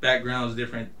 different backgrounds,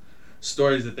 different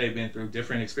stories that they've been through,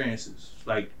 different experiences,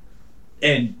 like,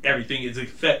 and everything is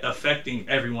affecting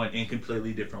everyone in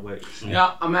completely different ways.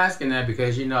 Yeah, I'm asking that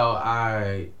because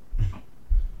I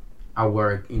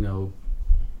work in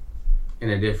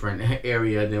a different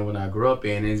area than when I grew up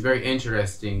in, and it's very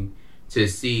interesting to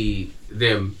see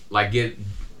them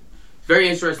very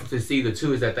interesting to see the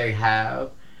tools that they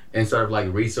have and sort of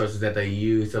like resources that they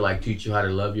use to like teach you how to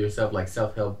love yourself, like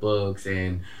self-help books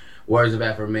and words of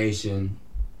affirmation,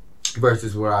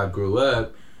 versus where I grew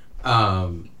up.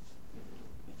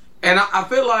 And I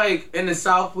feel like in the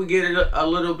South we get it a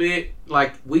little bit,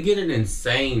 like we get it in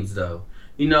sayings though.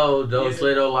 Those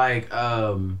little like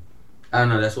I don't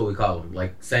know, that's what we call them,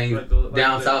 like sayings,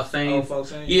 down south sayings.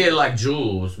 Yeah, like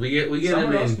jewels. We get Some them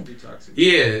of those in. can be toxic.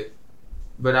 Yeah,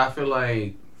 but I feel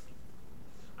like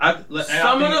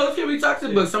some of those can be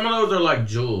toxic, but some of those are like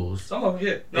jewels. Some of them,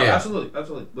 yeah. No, Yeah.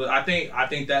 absolutely. But I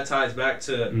think that ties back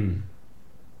to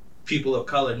people of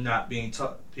color not being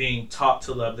taught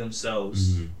to love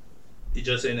themselves.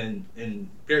 Just in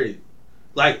period.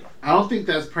 Like, I don't think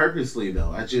that's purposely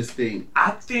though. I just think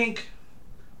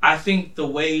I think the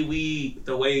way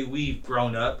we've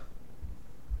grown up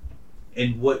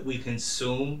and what we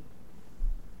consume.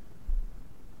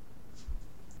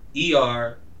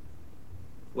 ER.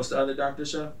 What's the other doctor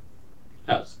show?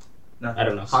 House. No, I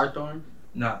don't know. Hawthorne?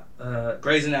 Nah,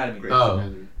 Grey's Anatomy.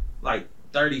 Oh. Like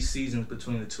 30 seasons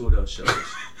between the two of those shows.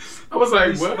 I was like,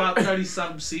 It's what? about 30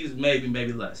 something seasons,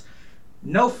 maybe less.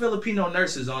 No Filipino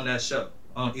nurses on that show,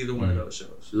 on either one of those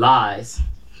shows. Lies.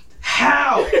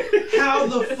 How? How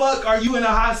the fuck are you in a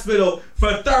hospital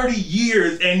for 30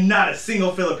 years and not a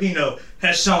single Filipino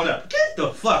has shown up? Get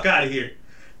the fuck out of here.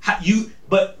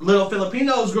 But little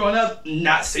Filipinos growing up,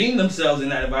 not seeing themselves in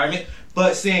that environment,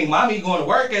 but seeing mommy going to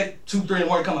work at 2, 3 in the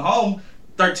morning, coming home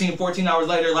 13, 14 hours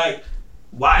later, like,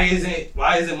 why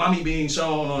isn't mommy being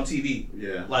shown on TV?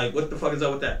 Yeah. Like, what the fuck is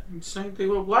up with that? Same thing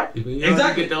with black people.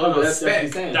 Exactly. Get that little That's what speck.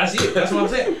 I'm saying. That's it. That's what I'm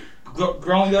saying.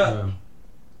 Growing up,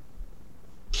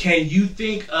 can you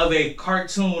think of a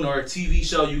cartoon or a TV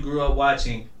show you grew up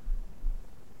watching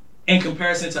in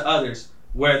comparison to others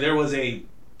where there was a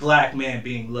black man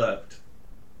being loved?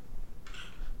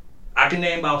 I can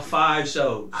name about 5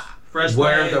 shows. Fresh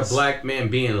Where Prince, the black man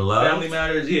being loved? Family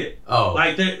Matters, yeah. Oh.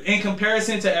 Like, in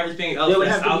comparison to everything else There would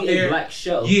that's have to out be there. a black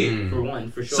show. Yeah. For one,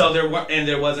 for sure. So there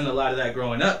wasn't a lot of that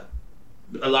growing up.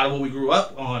 A lot of what we grew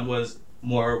up on was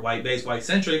more white-based,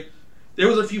 white-centric. There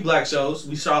was a few black shows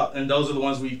we saw, and those are the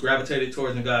ones we gravitated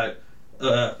towards and got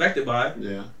affected by.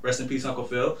 Yeah. Rest in peace, Uncle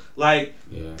Phil. Like,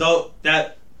 Yeah. though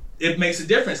that it makes a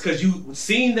difference because you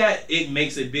seeing that it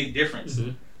makes a big difference.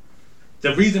 Mhm.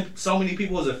 The reason so many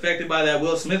people was affected by that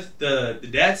Will Smith the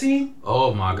dad scene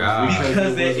Oh my God.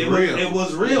 because it was real. it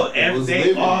was real. It was They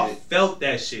living all it. felt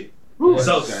that shit.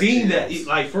 So Got seeing that, chills.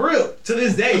 like for real, to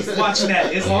this day, watching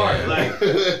that, it's hard. Like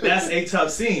that's a tough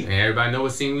scene. And everybody know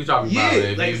what scene we talking Yeah, about.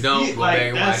 If like, you don't, yeah, go like, back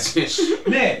and that's- watch it.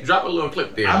 Man, Drop a little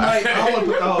clip there. I don't want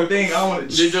to put the whole thing. I want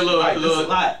to Just a little, like, it's little a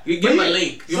lot. Give But him a yeah,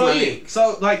 link. Give so him a yeah, link.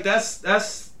 so like that's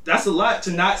a lot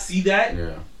to not see that.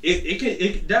 Yeah. It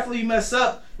could definitely mess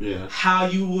up Yeah. how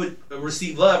you would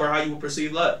receive love or how you would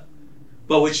perceive love.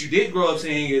 But what you did grow up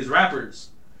seeing is rappers,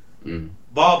 Mm.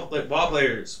 ball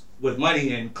players with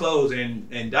money and clothes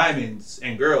and diamonds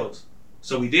and girls.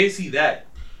 So we did see that.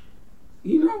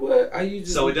 You know what? I used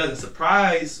to. So it doesn't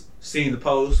surprise seeing the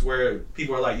post where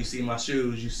people are like, "You see my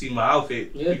shoes, you see my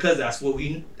outfit," Yeah. because that's what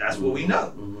we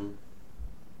know. Mm-hmm.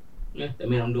 Yeah, that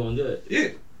mean I'm doing good. Yeah.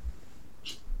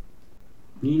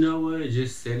 You know what?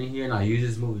 Just sitting here, and I used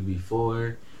this movie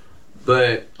before,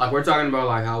 but like we're talking about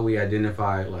like how we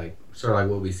identify like sort of like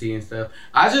what we see and stuff.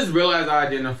 I just realized I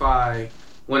identify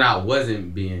when I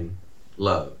wasn't being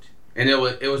loved, and it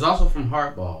was also from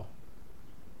Hardball.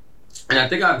 And I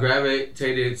think I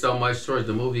gravitated so much towards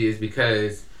the movie is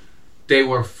because they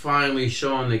were finally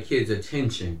showing the kids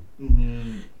attention.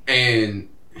 Mm-hmm. And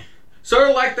sort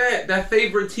of like that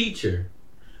favorite teacher.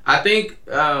 I think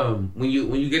when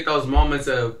you get those moments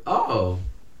of, oh,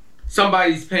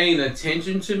 somebody's paying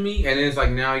attention to me, and then it's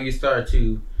like now you start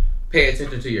to pay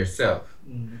attention to yourself.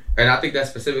 Mm-hmm. And I think that's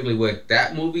specifically what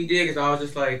that movie did, because I was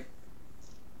just like,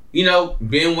 you know,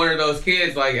 being one of those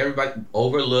kids, like everybody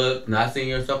overlooked, not seeing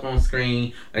yourself on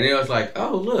screen, and then it was like,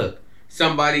 oh, look,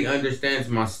 somebody understands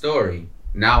my story.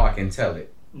 Now I can tell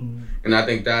it. Mm-hmm. And I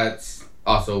think that's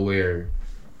also where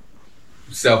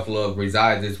self-love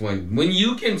resides, is when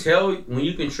you can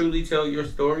truly tell your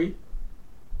story,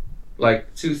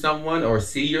 like to someone, or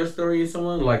see your story in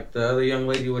someone, like the other young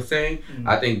lady was saying. Mm-hmm.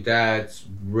 I think that's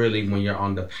really when you're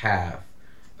on the path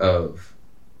of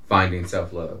finding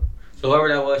self-love. So whoever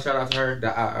that was, shout out to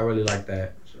her. I really like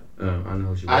that. I know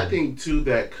who she was. I think too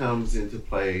that comes into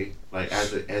play. Like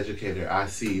as an educator, I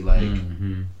see like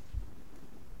Mhm.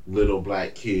 little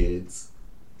black kids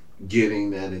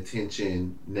getting that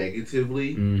attention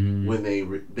negatively Mhm. when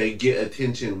they get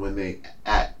attention when they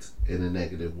act in a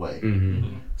negative way.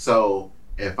 Mhm. So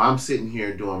if I'm sitting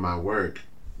here doing my work,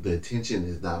 the attention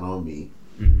is not on me.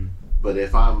 Mhm. But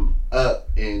if I'm up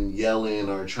and yelling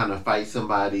or trying to fight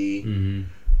somebody, Mhm.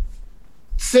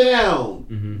 sit down,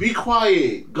 Mhm. be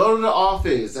quiet, go to the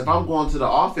office. If I'm going to the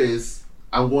office,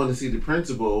 I'm going to see the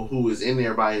principal who is in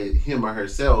there by him or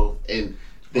herself, and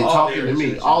they're All talking their to me.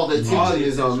 attention. All the All attention the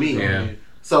is on me. Yeah.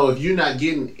 So if you're not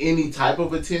getting any type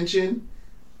of attention,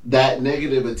 that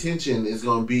negative attention is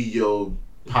going to be your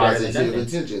positive nothing.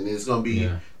 attention. It's going to be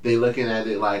Yeah. they looking at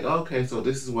it like, okay, so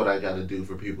this is what I got to do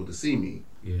for people to see me.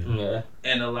 Yeah. Yeah.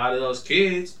 And a lot of those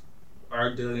kids are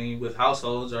dealing with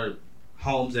households or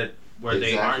homes where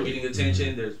they aren't Exactly. getting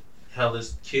attention. There's hellish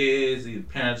kids. The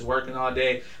parents working all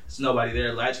day. There's nobody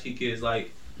there. Latchkey kids,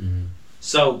 like, Mhm.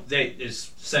 so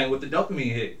it's same with the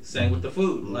dopamine hit. Same with the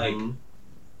food. Like, Mhm.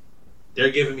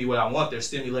 they're giving me what I want. They're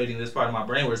stimulating this part of my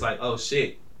brain where it's like, oh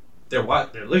shit, they're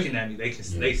looking at me.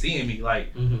 They seeing me.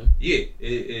 Like, Mm-hmm. yeah,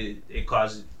 it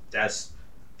causes. That's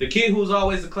the kid who's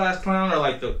always the class clown, or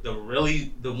like the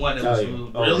one that was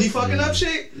really fucking up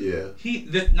shit. Yeah.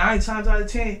 The 9 times out of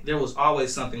 10, there was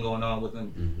always something going on with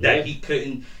him Mhm. that he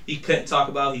couldn't talk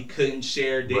about, he couldn't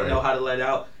share, didn't Right. know how to let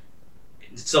out.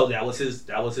 So that was his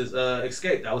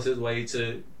escape. That was his way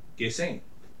to get seen.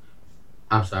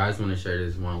 I'm sorry, I just want to share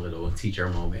this one little teacher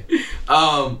moment.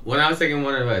 When I was taking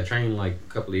one of a training like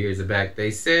a couple of years back,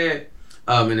 they said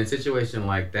in a situation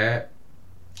like that,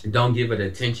 don't give it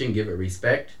attention, give it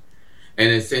respect.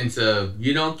 In a sense of,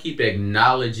 you don't keep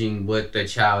acknowledging what the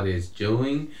child is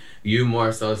doing. You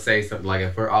more so say something like,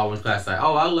 if we're all in class, like,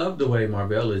 oh, I love the way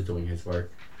Marvell is doing his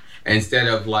work. Instead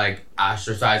of like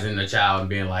ostracizing the child and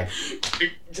being like,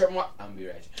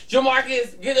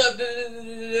 Jamarcus, get up.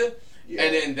 Yeah.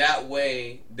 And then that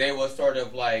way, they will sort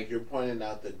of like, You're pointing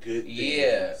out the good things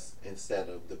Yeah. instead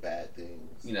of the bad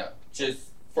things. you know, just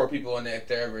for people in that, if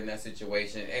they're ever in that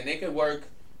situation. And they could work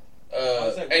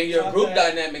was like, and your stop group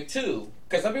that. dynamic too.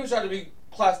 Because some people try to be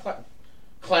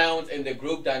clowns in the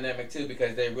group dynamic too,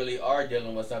 because they really are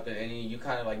dealing with something, and you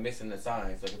kind of like missing the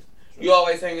signs. Like, you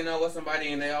always hanging out with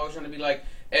somebody and they always trying to be like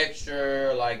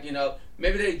extra, like, you know,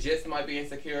 maybe they just might be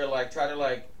insecure, like try to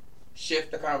like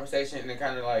shift the conversation and then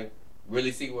kind of like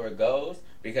really see where it goes,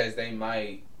 because they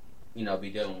might, you know, be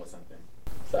dealing with something.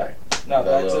 Sorry. No,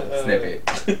 That that's little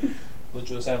snippet. what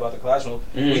you were saying about the classroom.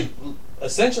 Mm.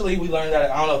 We learned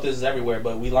that. I don't know if this is everywhere,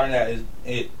 but we learned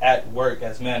that at work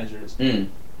as managers Mm.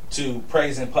 to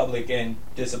praise in public and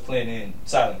discipline in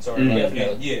silence. Or Mm. like,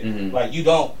 Definitely. yeah, Mhm. like you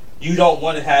don't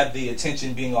want to have the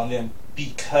attention being on them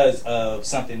because of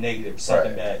something negative,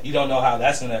 something bad. You don't know how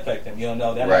that's going to affect them. You don't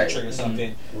know that Right. might trigger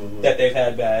something that they've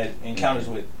had bad encounters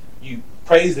with. You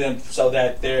praise them so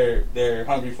that they're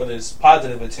hungry for this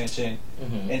positive attention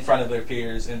in front of their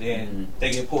peers, and then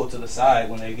they get pulled to the side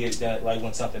when they get that, like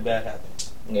when something bad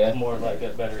happens. Yeah. More like a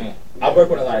better. I work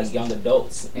with a lot of young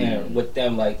adults, and with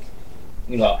them, like,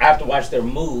 you know, I have to watch their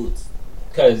moods,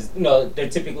 because, you know, they're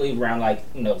typically around, like,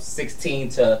 you know, 16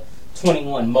 to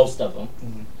 21, most of them.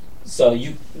 So,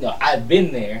 you know, I've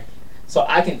been there, so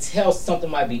I can tell something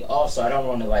might be off, so I don't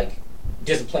want to, like,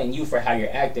 discipline you for how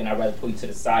you're acting. I'd rather put you to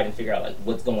the side and figure out, like,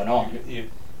 what's going on. Yeah.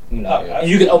 You know, and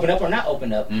you can open up or not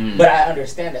open up, but I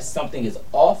understand that something is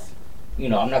off. You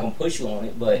know, I'm not going to push you on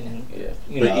it, but, you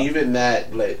But know. even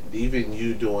that, like, even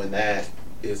you doing that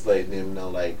is letting them know,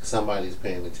 like, somebody's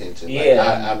paying attention. Like,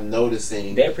 Yeah. I'm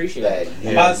noticing They appreciate that. it.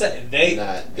 I'm about to say, they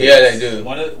do.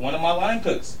 One of my line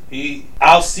cooks,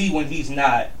 I'll see when he's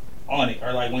not on it,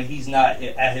 or like when he's not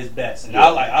at his best, and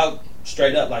I'll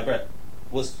straight up like, bro,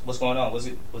 what's going on?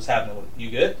 What's happening? You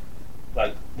good?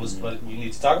 Like, what you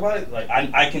need to talk about it? Like,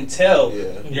 I can tell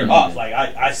you're off. Like,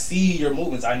 I see your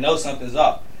movements. I know something's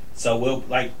off. So we'll,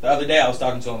 like, the other day I was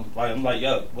talking to him. Like, I'm like,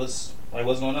 yo, what's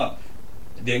going on?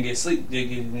 Didn't get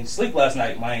any sleep last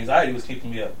night. My anxiety was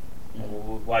keeping me up.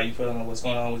 Why you feeling? What's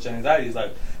going on with your anxiety? He's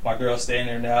like, my girl's staying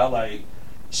there now. Like,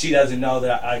 she doesn't know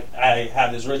that I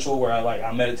have this ritual where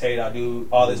I meditate. I do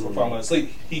all this before I'm going to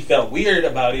sleep. He felt weird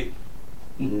about it,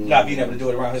 not being able to do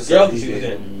it around his girl because she was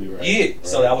there. Yeah,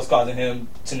 so that was causing him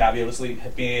to not be able to sleep,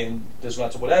 being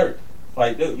disgruntled, whatever.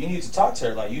 Like, dude, you need to talk to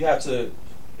her. Like, you have to.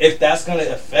 If that's gonna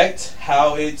affect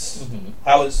how it's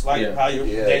how your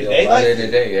day-to-day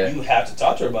life, you have to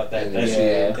talk to her about that.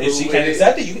 If she can't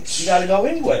accept it, she gotta go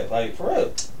anyway. Like, for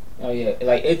real. Oh yeah,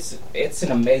 like it's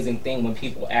an amazing thing when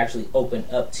people actually open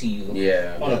up to you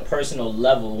on a personal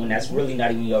level, when that's really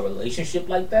not even your relationship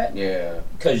like that. Yeah.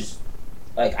 Because,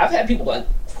 like, I've had people like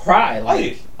cry,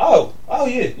 like, oh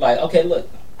yeah, like, okay, look,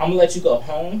 I'm gonna let you go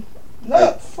home. No,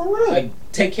 like, for real. Like,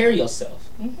 take care of yourself.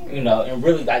 You know, and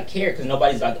really, like, care, because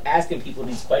nobody's, like, asking people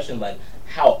these questions, like,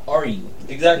 how are you?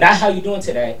 Exactly. Not how you doing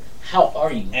today, how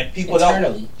are you? And people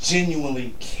don't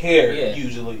genuinely care,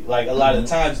 usually. Like, a lot of the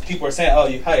times, people are saying, oh,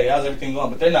 hey, how's everything going?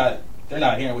 But they're not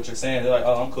hearing what you're saying. They're like,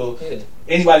 oh, I'm cool. Yeah.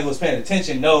 Anybody who's paying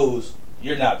attention knows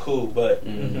you're not cool, but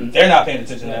they're not paying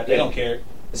attention to that. They don't care.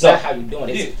 It's not how you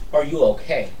doing. It's, are you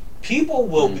okay?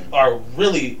 People are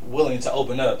really willing to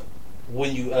open up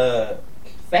when you,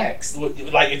 facts.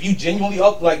 Like, if you genuinely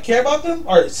care about them,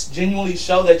 or genuinely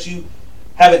show that you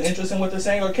have an interest in what they're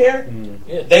saying or care,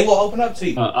 they will open up to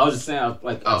you. I was just saying,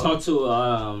 like, I talk to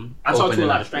a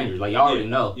lot of strangers. Like, y'all already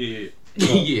know.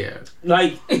 Yeah.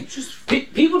 Like,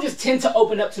 people just tend to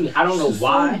open up to me. I don't know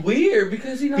why. So weird,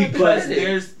 because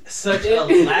there's such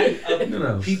a lack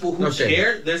of people who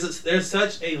care. There's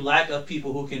such a lack of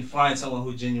people who can find someone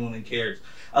who genuinely cares.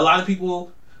 A lot of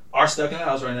people are stuck in the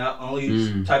house right now.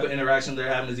 Only type of interaction they're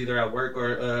having is either at work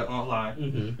or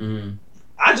online.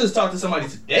 I just talked to somebody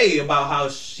today about how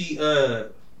she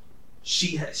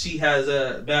has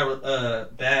a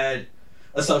bad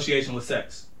association with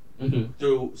sex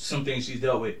through some things she's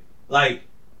dealt with. Like,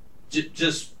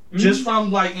 just from,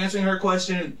 like, answering her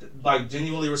question, like,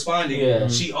 genuinely responding,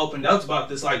 she opened up about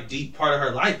this, like, deep part of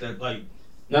her life that, like,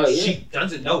 she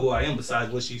doesn't know who I am besides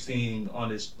what she's seen on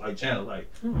this, like, channel. Like,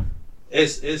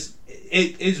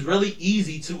 it's really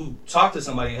easy to talk to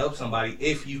somebody and help somebody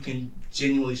if you can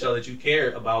genuinely show that you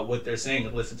care about what they're saying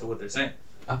and listen to what they're saying.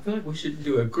 I feel like we should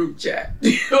do a group chat.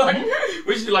 We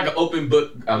should do like an open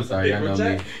book. I'm sorry, I know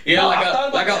me. Yeah,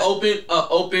 like an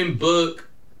open book.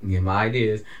 Get my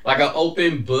ideas. Like an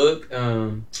open book.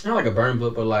 Not like a burn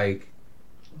book, but like.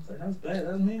 That was bad.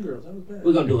 That was Mean Girls. That was bad.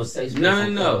 We're gonna do a safe space.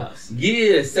 No.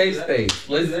 Yeah, safe space.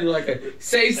 Let's do like a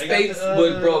safe space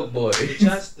with broke boy.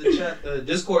 The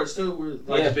Discords too,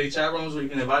 where like the big chat rooms where you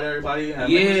can invite everybody.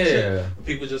 And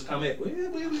people just come in.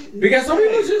 Because some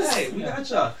people just. Hey, we got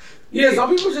y'all. Yeah,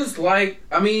 some people just like.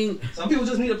 I mean, some people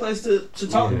just need a place to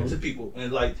talk to people,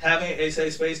 and like having a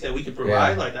safe space that we can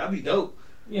provide, like that'd be dope.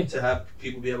 Yeah, to have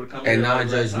people be able to come and in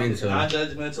non-judgmental.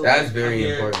 Non-judgmental. That's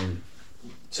very important.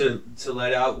 To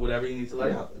let out whatever you need to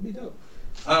let out. That'd be dope.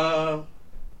 Where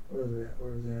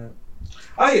was that?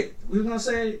 We were gonna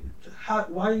say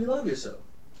why do you love yourself?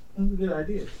 That's a good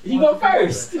idea. You go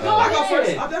first. I'll go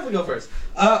first. I'll definitely go first.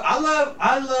 I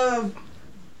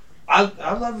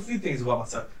love a few things about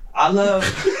myself. I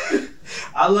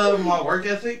love my work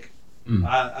ethic.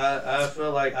 I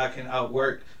feel like I can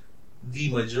outwork the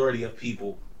majority of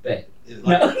people Bet.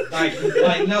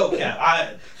 Like no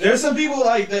cap. There's some people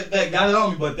like that got it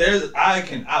on me, but I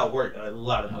can outwork a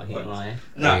lot of Oh, he ain't motherfuckers. lying.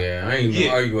 Nah. Yeah, I ain't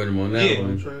even argue with him on that Yeah.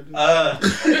 one. This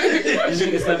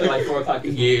nigga slept at like 4 o'clock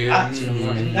in the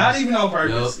morning. Yeah. I- not even on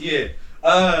purpose. Yeah.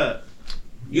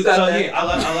 You got so that. yeah, I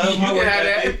love my You work can have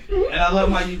that. ethic, and I love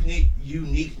my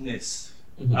uniqueness.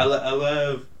 Mhm. I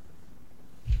love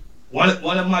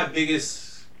one of my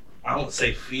biggest, I won't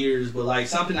say fears, but like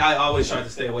something I always tried to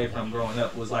stay away from growing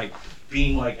up was like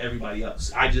being like everybody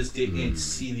else. I just didn't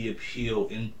see the appeal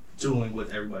in doing what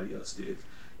everybody else did.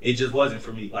 It just wasn't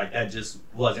for me. Like that just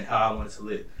wasn't how I wanted to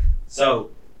live. So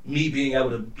me being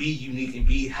able to be unique and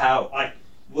be how like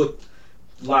with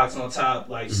locks on top,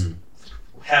 like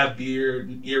have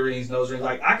beard, earrings, nose rings,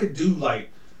 like I could do like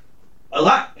a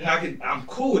lot, and I'm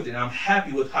cool with it. I'm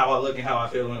happy with how I look and how I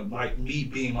feel, and like me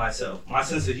being myself, my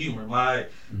sense of humor, my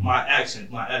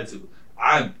actions, my attitude.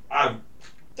 I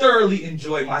thoroughly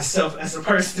enjoy myself as a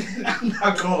person. I'm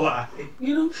not gonna lie,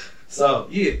 You know? So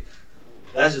yeah,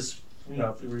 that's just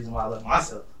the reason why I love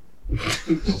myself.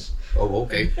 Oh,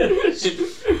 okay.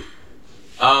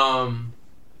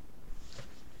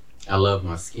 I love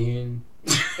my skin.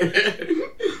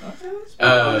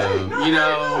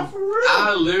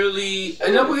 I literally,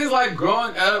 because like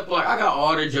growing up, like I got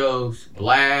all the jokes: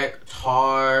 black,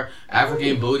 tar,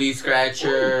 African booty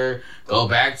scratcher, go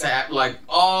back to like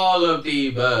all of the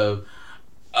above,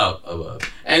 above.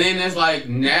 And then it's like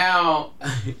now,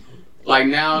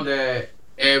 now that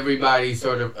everybody's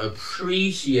sort of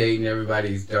appreciating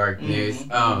everybody's darkness.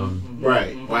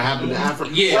 Right. What happened to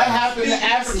Africa? Yeah. What happened to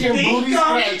African booty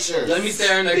scratchers? Let me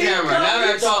stare in the camera. Now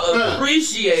that y'all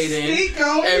appreciating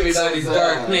everybody's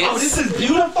darkness. Oh, this is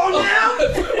beautiful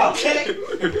now? Okay.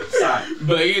 Sorry.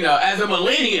 But as a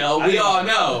millennial, we all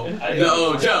know the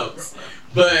old jokes.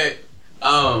 But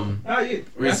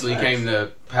recently came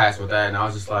to pass with that, and I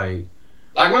was just like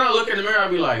when I look in the mirror, I'll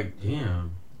be like,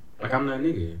 damn, like I'm that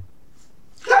nigga.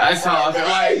 That's how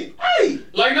I feel.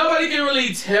 Like nobody can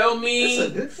really tell me.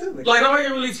 It's a good feeling. Like nobody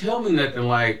can really tell me nothing.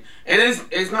 Like, and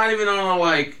it's not even on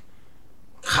like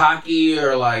cocky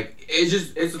or like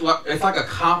it's like a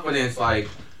confidence. Like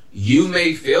you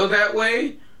may feel that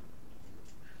way,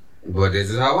 but this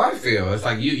is how I feel. It's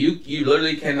like you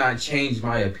literally cannot change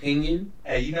my opinion.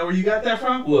 Hey, you know where you got that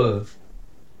from? What?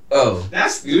 Oh.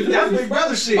 That's Big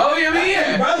Brother shit. Oh yeah,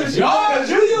 Big Brother shit. Y'all,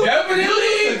 You definitely.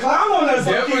 used to clown on us.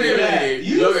 Definitely.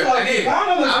 You used to fucking clown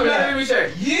on us I'm for not that. even sure.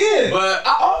 Yeah. But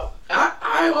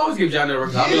I always give John Denver.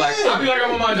 I'll be like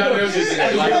I'm on my John Denver shit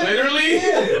today. Like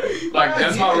literally. Like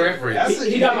that's my reference.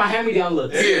 He got my hand-me-down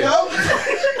look. Yeah.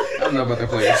 I'm not about to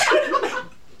play this.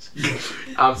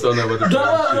 I'm so not about to Glow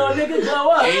up, play little this shit. nigga, glow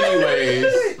up.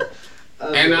 Anyways.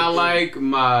 And I like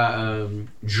my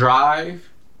drive.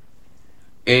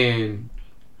 And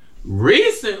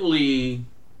recently,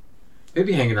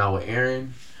 maybe hanging out with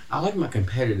Aaron, I like my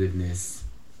competitiveness.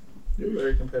 You're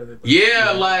very competitive.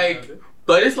 Yeah,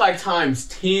 but it's like times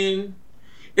 10. And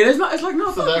it's like, no,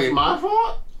 So fuck that's it. my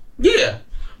fault? Yeah.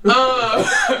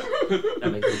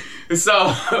 That makes sense.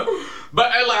 So,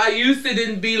 but I used to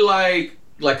didn't be like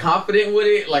confident with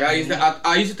it. Like I used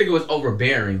to think it was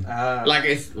overbearing. Like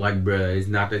it's like, bruh, it's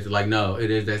not that. Like no, it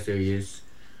is that serious.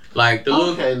 Like the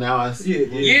little, Okay, now I see.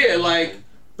 yeah, like.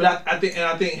 But I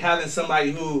think having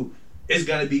somebody who is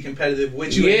gonna be competitive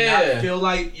with you and not feel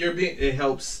like you're being, it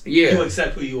helps you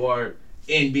accept who you are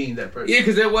in being that person. Yeah,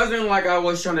 because it wasn't like I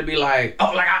was trying to be like,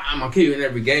 oh, like I'm gonna kill you in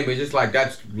every game. It's just like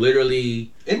that's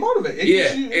literally. It motivates.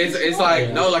 It's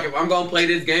like no, like if I'm gonna play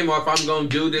this game or if I'm gonna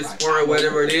do this sport or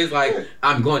whatever it is, like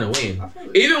I'm going to win.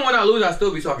 Even when I lose, I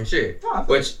still be talking shit.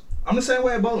 Which I'm the same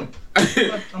way at bowling.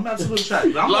 I'm absolute trash.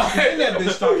 I'm like, in that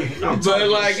bitch talking. But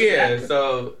like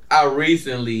so I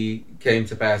recently came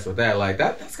to pass with that. Like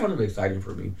that's kind of exciting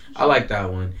for me. I like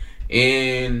that one,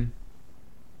 and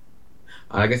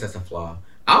I guess that's a flaw.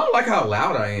 I don't like how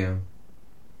loud I am.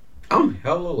 I'm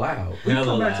hella loud. We'll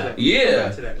come back to that.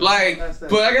 Yeah, like, That's that.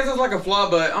 but I guess it's like a flaw.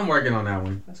 But I'm working on that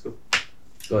one. That's cool.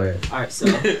 Go ahead. All right, so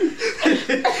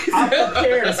I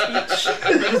prepared a speech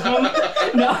for this moment.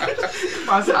 No,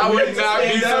 I would not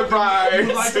be surprised.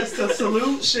 You like us to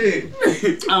salute shit.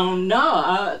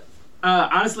 no.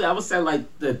 Honestly, I would say like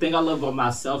the thing I love about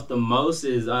myself the most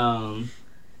is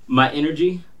my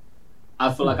energy.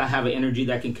 I feel like I have an energy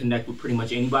that can connect with pretty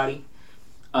much anybody.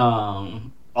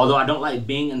 Although I don't like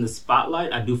being in the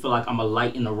spotlight, I do feel like I'm a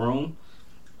light in the room.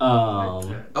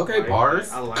 Okay, bars.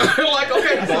 I like that. Like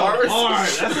okay, bars.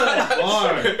 That's a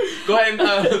bar. Go ahead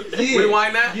and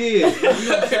rewind that. Yeah, you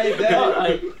gonna say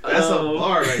that? That's a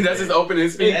bar right That's his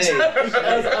opening speech.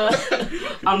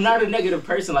 I'm not a negative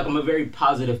person. Like I'm a very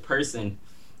positive person.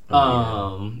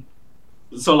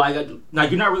 So like you're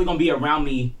not really gonna be around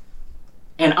me,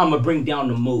 and I'm gonna bring down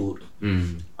the mood.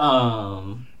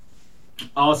 I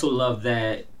also love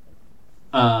that.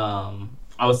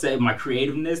 I would say my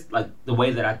creativeness, like the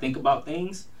way that I think about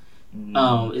things,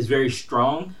 is very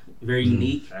strong, very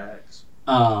unique. Facts.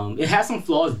 It has some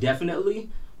flaws, definitely,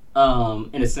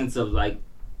 in a sense of like,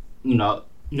 you know,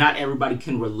 not everybody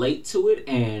can relate to it,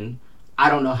 and I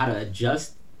don't know how to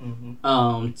adjust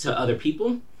to other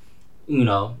people, you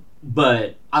know.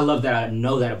 But I love that I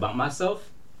know that about myself.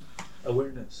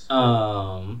 Awareness.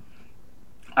 I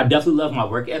definitely love my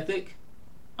work ethic.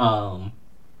 I'm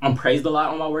praised a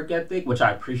lot on my work ethic, which I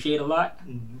appreciate a lot.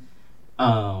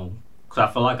 Cause I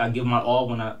feel like I give my all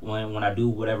when I do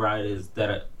whatever it is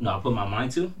that I put my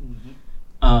mind to.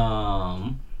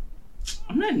 I'm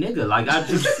that nigga. Like I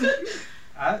just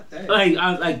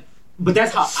but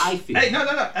that's how I feel. Hey, no.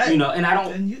 Hey. You know, and I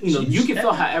don't. You can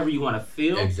feel however you want to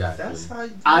feel. Exactly. That's how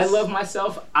I love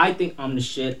myself. I think I'm the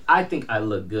shit. I think I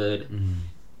look good.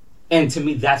 And to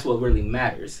me, that's what really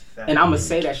matters. And I'm gonna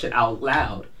say that shit out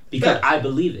loud because I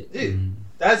believe it. Yeah.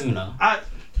 That's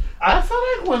I feel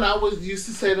like when I was used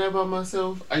to say that about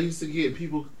myself, I used to get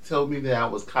people tell me that I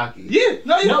was cocky. Yeah,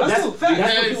 that's a fact.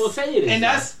 That's what people say it is. And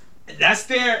that's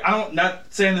their.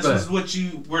 Not saying this is what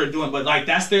you were doing, but like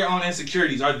that's their own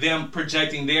insecurities. Are them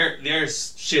projecting their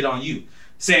shit on you,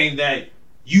 saying that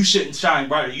you shouldn't shine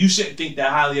brighter, you shouldn't think that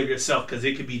highly of yourself because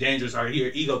it could be dangerous or your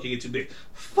ego can get too big.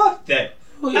 Fuck that.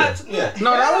 No, that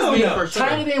was me for sure.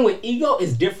 Tying it in with ego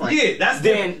is different. Yeah,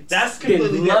 that's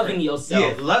completely than loving different.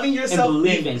 yourself. Yeah, loving yourself and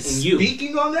believing in you.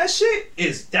 Speaking on that shit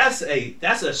that's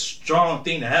a strong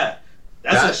thing to have.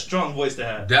 That's a strong voice to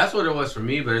have. That's what it was for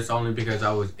me, but it's only because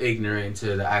I was ignorant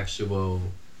to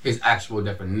his actual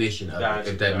definition of it,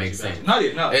 if that makes sense. No.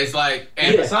 It's like,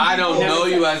 if I don't know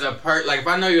you as a like if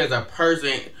I know you as a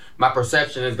person, my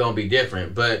perception is gonna be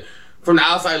different. But from the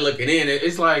outside looking in,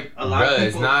 it's like,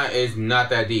 it's not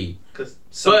that deep. Because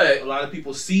a lot of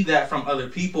people see that from other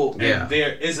people, and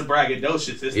there is a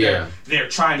braggadocious. It's they're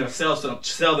trying to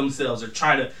sell themselves or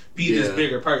trying to be this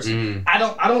bigger person. I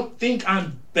don't think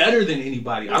I'm better than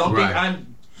anybody. I don't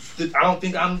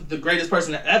think I'm the greatest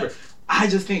person ever. I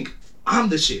just think I'm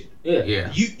the shit.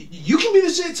 Yeah. You can be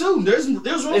the shit too. There's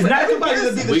room for everybody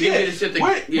to be the shit.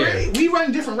 We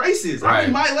run different races. Right. I'm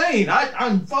in my lane.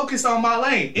 I'm focused on my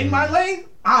lane. In my lane,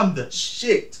 I'm the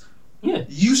shit. Yeah.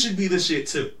 You should be the shit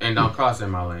too. And don't cross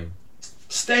in my lane.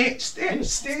 Stay in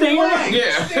your lane.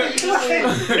 Yeah. Stay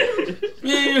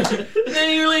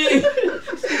in your lane.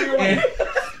 Stay in your lane.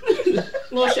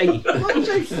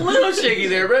 Little shaky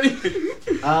there, buddy.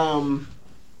 I'm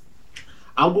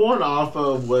going off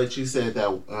of what you said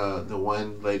that the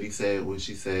one lady said when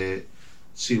she said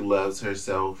she loves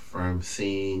herself from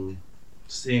seeing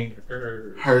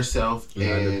herself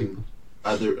and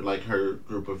other like her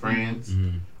group of friends,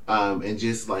 and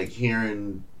just like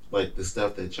hearing like the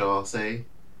stuff that y'all say,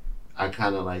 I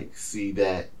kind of like see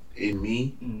that in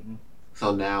me.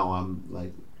 So now I'm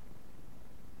like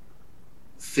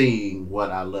seeing what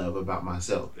I love about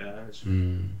myself.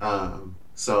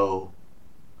 So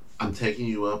I'm taking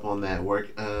you up on that work.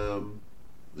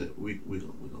 We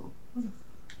gonna.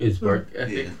 It's work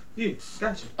ethic. Yeah,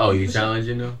 gotcha. Oh, you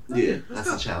challenging them? Yeah,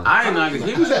 that's a challenge. I ain't not.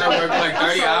 He was trying to work like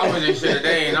 30 hours and shit a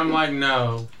day, and I'm like,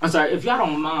 no. I'm sorry, if y'all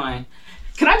don't mind,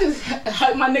 can I just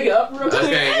hype my nigga up real quick?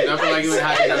 Okay, don't feel like you would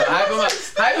hype him up.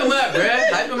 Hype him up,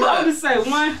 bruh. Hype him up. I'm just saying,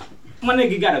 my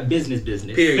nigga got a business.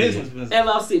 Period.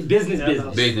 LLC, business.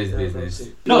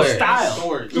 Business. No, Where?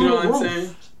 style. You know what I'm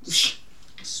saying?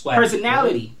 Swag.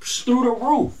 Personality through the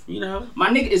roof. You know? My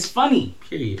nigga is funny.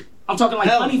 Period. I'm talking like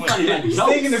funny, like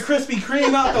jokes. Singing the Krispy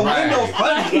Kreme out the window,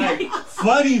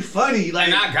 funny. Like,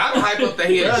 And I gotta hype up that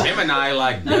he a Gemini,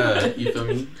 like, duh. You feel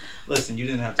me? listen, you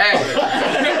didn't have to. Hey,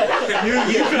 you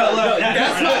could have left that.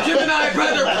 that's my Gemini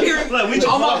brother. Period. Look, we just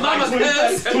On my lost mama's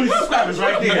like 20 subscribers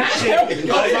right there. Shit.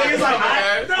 Like, niggas like,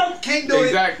 I can't do it.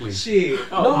 Exactly. Shit.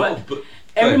 But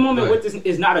every moment with this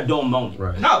is not a dull moment.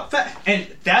 Right. No, and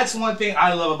that's one thing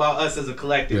I love about us as a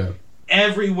collective. Yeah.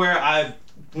 Everywhere I've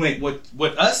went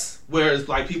with us, whereas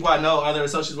like people I know, other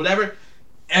associates, whatever,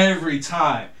 every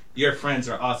time your friends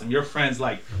are awesome. Your friends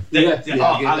like I get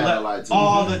that a lot too.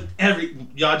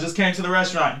 Y'all just came to the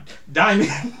restaurant. Diamond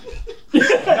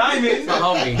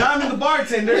the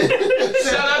bartender.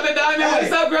 Shout out to Diamond.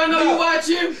 What's up, girl? I know you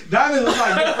watching. Diamond was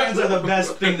like, your friends are the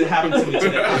best thing that happened to me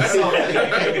today. So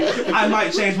I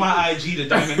might change my IG to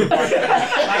Diamond the bartender.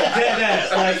 Like dead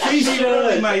ass. Like he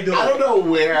surely might do it. I don't know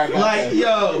where I got like that.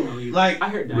 Yo, like I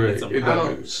heard that.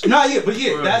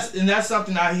 That's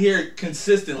something I hear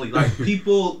consistently. Like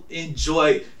people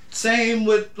enjoy. Same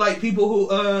with like people who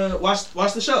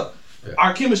watch the show.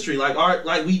 our chemistry, like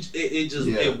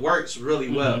Yeah. it works really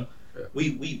well.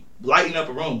 We lighten up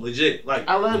a room, legit. Like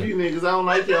I love you niggas. I don't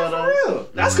like y'all for though. real.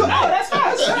 That's cool. Hey, that's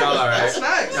facts. Y'all alright. That's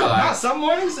facts. Y'all alright. Not some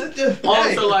mornings. Hey.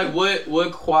 Also, like,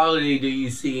 what quality do you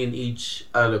see in each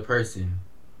other person?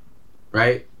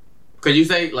 Right? Because you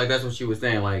say, like, that's what she was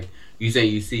saying. Like, you say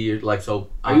you see your, like, so.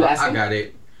 Are you I asking? got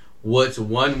it. What's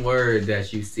one word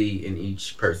that you see in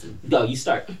each person? Go, you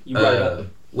start. You brought it up.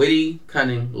 Witty,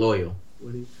 cunning, loyal.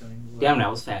 What are you saying? Damn,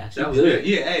 that was fast. That You was good.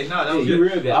 Yeah, hey, no, that was You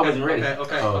good. real good. I wasn't ready.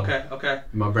 Okay.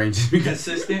 My brain just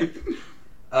Consistent.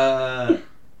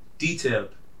 Detailed.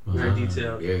 Very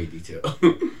detailed. Very detailed.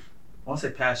 I want to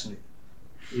say passionate.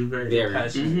 You're very Very.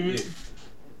 passionate. Mhm.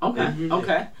 Yeah. Okay, Mhm.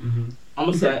 okay. Mhm. I'm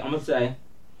gonna say,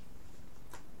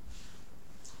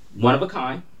 one of a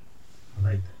kind.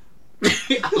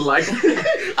 I like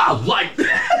I like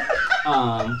that.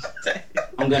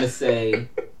 I'm gonna say,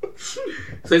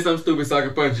 Say something stupid so I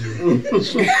can punch you.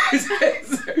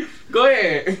 Go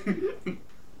ahead.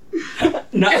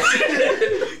 no,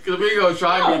 Because we gonna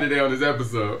try me today on this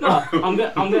episode. no.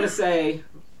 I'm gonna say,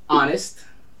 honest,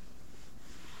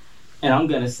 and I'm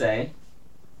gonna say.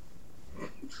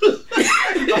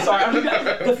 I'm sorry.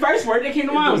 The first word that came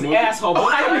to mind was asshole, but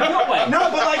not in a good way. No,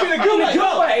 but like in a good way.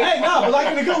 good way. Hey, no, but like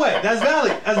in a good way. That's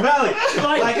valid. That's valid.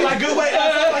 Like in a good way.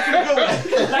 Asshole, like in a good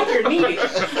way. Like you're needed.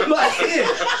 Like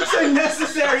it's a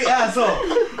necessary asshole.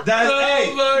 That's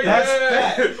my that's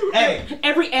God. fact. Hey,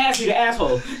 Every ass need an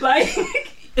asshole. Like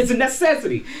it's a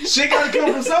necessity. shit gotta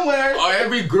come from somewhere. Or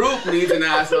every group needs an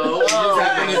asshole. You just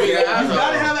happen to be an You asshole.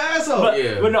 gotta have an asshole. But,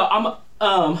 Yeah. but no, I'm a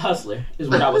hustler. Is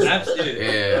what I was.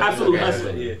 Yeah. Absolute okay.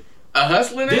 hustler. Yeah. A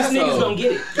hustling This asshole. nigga's gonna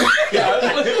get it. A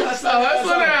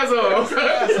hustling asshole.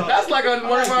 That's like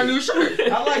one of our new shirts.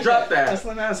 I like Drop that. That's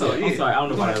an asshole. I'm sorry, I don't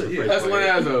know why that was the first Hustling word.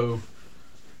 asshole.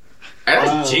 Hey,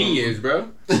 that's genius, bro.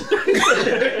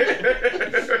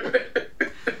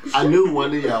 I knew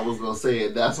one of y'all was gonna say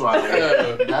it. That's why.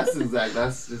 That's exact.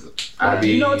 That's just.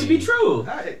 You know it to be true.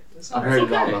 Alright. It's I've alright.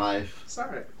 heard it all okay. my life. It's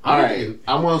alright. All right,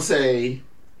 I'm gonna say,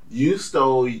 you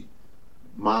stole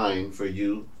mine for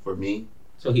you, for me,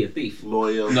 So he a thief.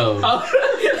 loyal. No.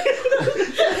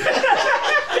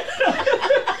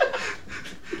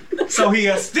 So he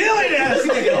a stealing ass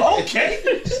nigga. Okay.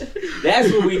 That's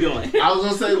what we doing. I was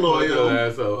gonna say loyal.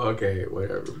 Asshole. Okay,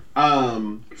 whatever.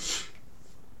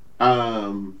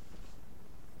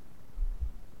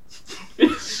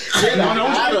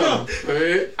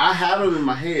 Shit, I had them in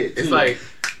my head. It's too. like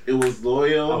it was I'm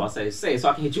loyal. about to say it so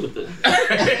I can hit you with the.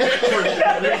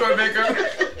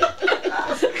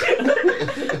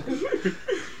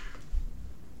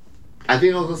 I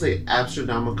think I was gonna say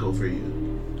astronomical for you.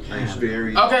 Like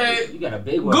very. Okay, You got a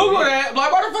big word. Google that.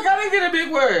 Like, why the fuck I didn't get a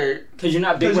big word? Because you're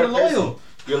not big Because word you're person. loyal.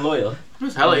 You're loyal.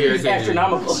 It's hella It's irritating.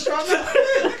 astronomical.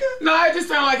 No, it just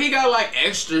sound like he got like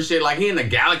extra shit. Like he in the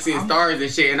galaxy and stars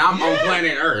and shit, and I'm on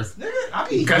planet Earth. Nigga, I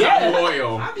be Because I'm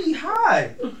loyal. I be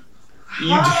high.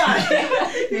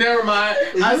 Never mind.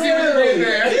 I see what you did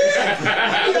there.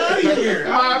 Get out of here.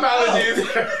 My apologies.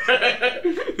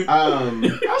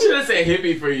 I should have said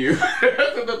hippie for you.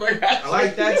 I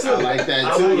like that too. I like that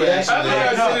I too. like that. actually.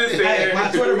 I should've said- Hey,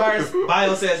 my Twitter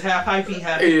bio says half hyphy,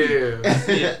 half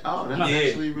Yeah. Oh, that's Yeah.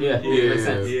 actually really Yeah. cool. Yeah. Makes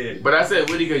sense. Yeah. But I said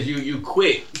Woody because you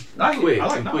quit. I Quit.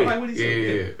 like what he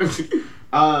said.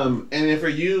 Yeah. And then for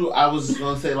you, I was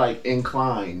gonna say like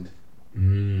inclined.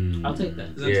 I'll take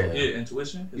that. Yeah. Yeah.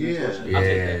 Intuition. Is Yeah. intuition? I'll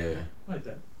take Yeah. I like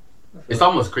that. It's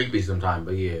almost creepy sometimes,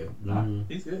 but yeah. Mhm.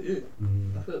 He's good. Yeah.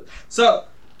 Mhm. I feel it. So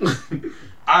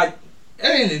I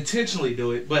didn't intentionally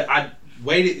do it, but I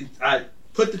waited. I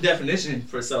put the definition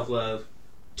for self-love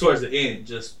towards the end.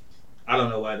 Just I don't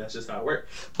know why. That's just how it worked.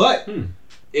 But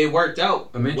it worked out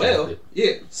I'm well. interested.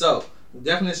 Yeah. So the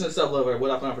definition of self-love, or what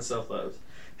I found for self-love,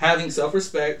 having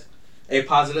self-respect, a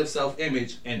positive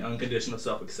self-image, and unconditional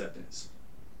self-acceptance.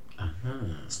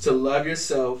 It's to love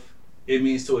yourself. It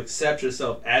means to accept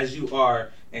yourself as you are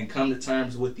and come to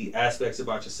terms with the aspects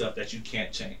about yourself that you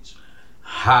can't change.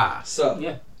 Ha. So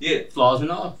Yeah. Flaws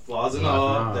and all. flaws and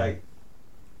all. Like,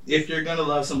 if you're gonna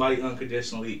love somebody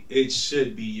unconditionally, it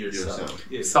should be yourself.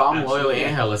 Yeah, So I'm loyal absolutely.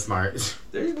 and hella smart.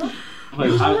 There you go. I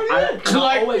don't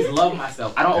Like- always love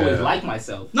myself. I don't always Yeah. like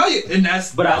myself. No, and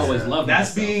that's But I always love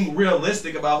that's myself. being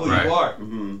realistic about who Right. you are.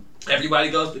 Mm-hmm. Everybody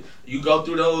goes. You go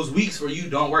through those weeks where you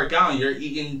don't work out and you're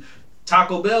eating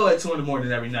Taco Bell at 2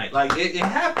 a.m. every night. Like it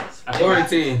happens. I It feel, happens.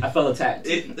 Quarantine. I felt attacked.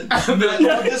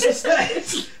 No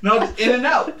disrespect. No in and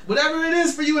out. Whatever it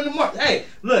is for you in the morning. Hey,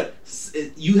 look,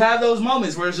 you have those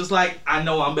moments where it's just like, I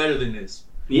know I'm better than this,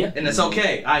 Yeah. and it's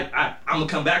okay. I'm gonna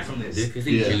come back from this. Just because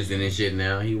he's Yeah. juicing and shit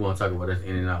now, he won't talk about us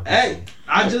in and out. Hey,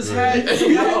 I just had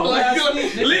last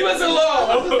week. Leave us alone.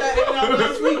 I just had hanging out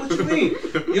last week. What you mean?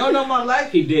 You don't know my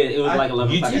life? He did. It was like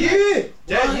 11 o'clock. Yeah.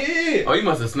 Yeah. Oh, you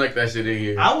must have snuck that shit in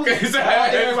here. I was.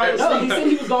 Everybody was No, he said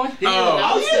he was going.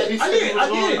 I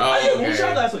did. Oh, We shot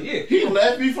okay. last week. Yeah. He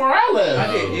left before I left.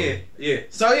 I did. Yeah.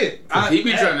 So yeah. He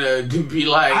be trying to be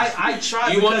like, I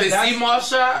tried. you want the because CMOS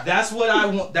shot? That's what I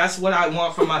want. That's what I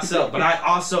want for myself. But I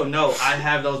also know I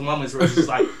have those moments where it's just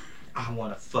like, I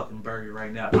want a fucking burger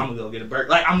right now. I'm gonna go get a burger.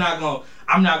 Like I'm not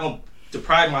gonna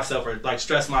deprive myself or like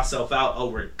stress myself out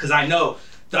over it because I know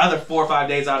the other 4 or 5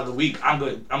 days out of the week I'm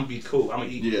gonna be cool. I'm gonna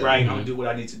eat right. I'm gonna do what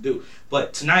I need to do.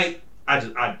 But tonight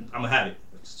I'm gonna have it.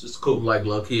 It's just cool. Like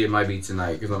low key, it might be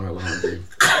tonight because I'm hella hungry.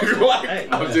 Hey,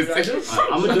 I'm just saying.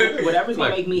 I'm gonna do whatever's gonna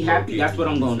make me happy. That's what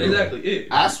I'm gonna do. Exactly. Yeah.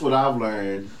 That's what I've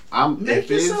learned. Make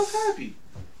yourself happy.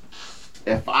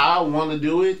 If I want to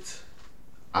do it,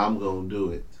 I'm gonna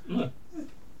do it.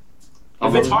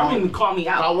 If it's hard, then call me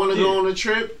If I out. want to go on a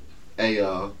trip, hey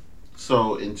y'all.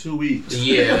 So in 2 weeks,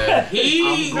 Yeah,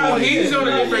 he's on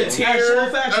a different tier. Actual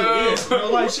factual. Yeah.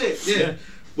 Real life shit. Yeah.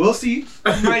 We'll see.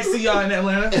 We might see y'all in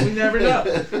Atlanta. We never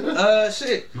know.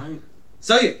 Shit.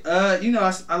 So yeah, you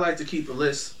know I like to keep a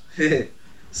list.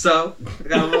 So I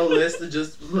got a little list of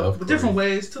just different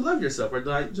ways to love yourself, or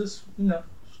like just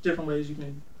different ways you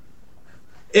can.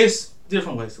 It's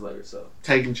different ways to love yourself.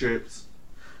 Taking trips.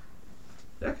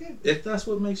 Okay, if that's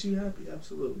what makes you happy,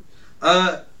 absolutely.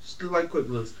 Just like quick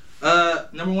list.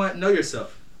 Number 1, know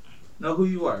yourself. Know who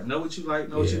you are. Know what you like.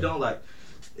 Know what you don't like.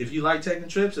 If you like taking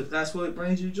trips, if that's what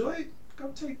brings you joy,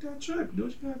 go take that trip. Do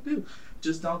what you gotta do.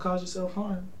 Just don't cause yourself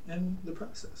harm in the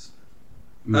process.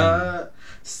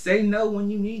 Say no when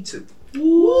you need to.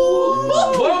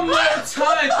 One more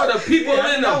time for the people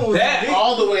in the back.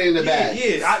 All the way in the back.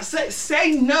 Yeah.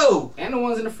 Say no. And the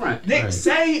ones in the front. Nick, Right.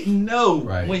 say no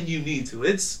Right. when you need to.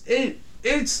 It's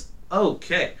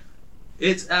okay.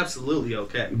 It's absolutely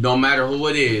okay. No matter who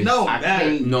it is. No I matter.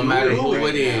 can't No matter do who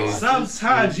right it now. is.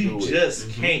 Sometimes you Do it. just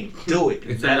can't do it.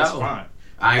 It's That's a no. fine.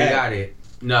 I ain't Hey. got it.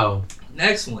 No.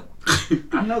 Next one.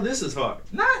 I know this is hard.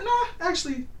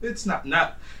 Actually, it's not.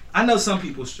 I know some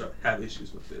people have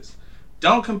issues with this.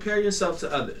 Don't compare yourself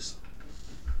to others.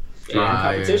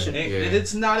 Competition. Yeah.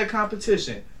 It's not a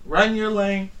competition. Run your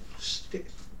lane. Stay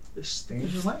in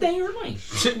your lane. Stay in your lane.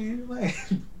 Stay in your lane.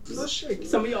 Little shake.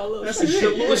 Some of y'all love That's shit. a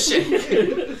little shake.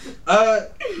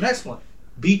 Next one.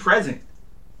 Be present.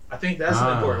 I think that's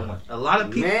an important one. A lot of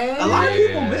people. Man. A lot of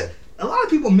people Yeah. miss. A lot of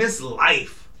people miss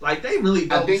life. Like they really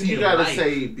don't I think see you gotta life.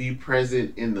 say be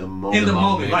present in the moment. In the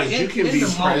moment, like you can in be the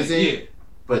moment, present, yeah.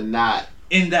 but not.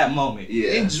 In that moment,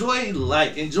 Yeah. Enjoy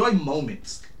life. Enjoy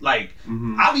moments. Like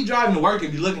Mhm. I'll be driving to work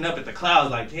and be looking up at the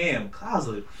clouds. Like, damn, clouds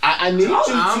look. I need you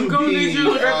I'm to gonna be. need you to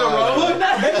look at the road.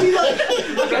 They be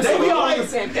like, So we all on the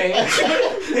same page.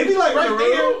 they be like right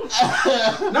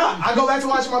there. Nah, I go back to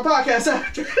watching my podcast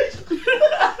after.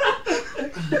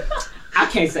 I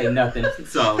can't say nothing.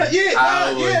 So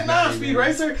Speed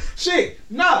Racer. Shit,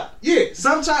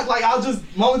 Sometimes, like, I'll just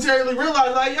momentarily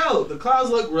realize, like, yo, the clouds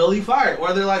look really fire,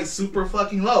 or they're like super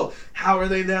fucking low. How are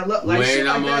they that low? Like, shit When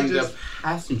I'm like that on just. the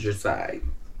passenger side.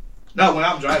 No, when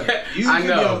I'm driving, you I can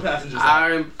know. be on the passenger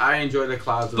side. I enjoy the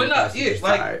clouds on But the no, passenger yeah,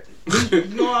 like- side.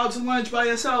 When you go out to lunch by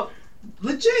yourself,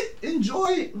 legit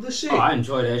enjoy the shit. Oh, I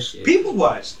enjoy that shit. People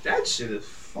watch. That shit is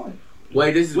fun.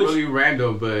 Wait, this is Which- really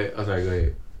random, but oh, sorry, go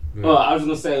ahead. Oh, I was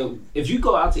gonna say, if you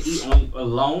go out to eat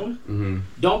alone, Mm-hmm.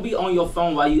 don't be on your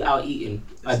phone while you out eating.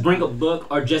 Like, bring a book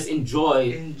or just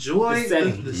enjoy. Enjoy The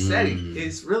setting. the setting. Mm.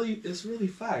 It's really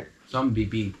fire. Some beep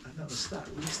beep. I know. Stop.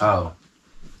 Stop.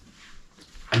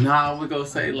 Oh. Nah, we gonna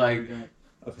say like,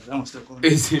 Okay, that one's still going.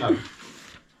 is it?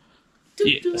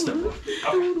 Yeah, that's still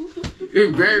going.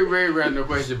 It's very, very random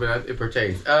question, but it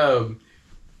pertains.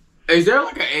 Is there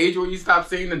like an age where you stop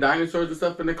seeing the dinosaurs and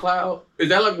stuff in the cloud? Is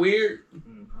that like weird?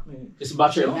 It's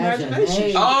about your Your imagination.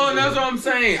 imagination. Oh, that's what I'm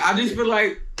saying. I just feel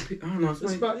like I don't know.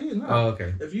 It's about you. No. Oh,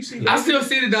 okay. If you see, I still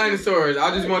see the dinosaurs.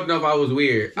 I just want to know if I was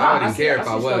weird. I wouldn't care if I see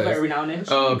stuff was. every now and then.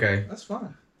 Oh, okay. that's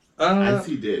fine. I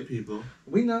see dead people.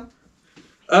 We know.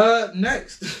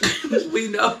 Next, We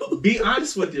know. be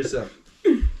honest with yourself.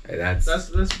 Hey, that's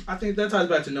I think that ties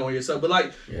back to knowing yourself. But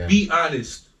like, yeah. be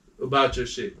honest about your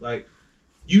shit. Like,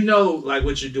 you know, like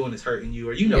what you're doing is hurting you,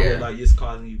 or you know, Yeah. like it's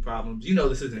causing you problems. You know,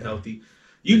 this isn't healthy.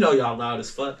 You know, y'all loud as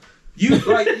fuck. You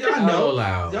like, y'all So know,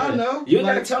 loud. y'all know. You ain't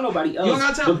like, gotta tell nobody else. You don't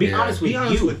gotta tell. But be Yeah. honest with Be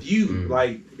honest you. with you. Mm.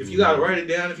 Like, if you gotta write it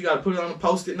down, if you gotta put it on a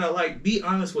post-it note, like, be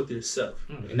honest with yourself.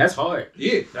 And that's hard.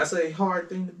 Yeah, that's a hard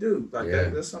thing to do. Like Yeah.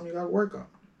 that's something you gotta work on.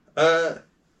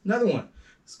 Another one.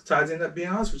 This ties into being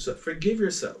honest with yourself. Forgive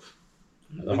yourself.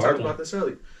 The We hard talked one. about this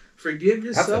earlier. Forgive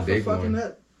yourself for big fucking one.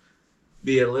 up.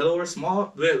 Be it little or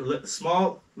small,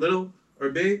 small, little or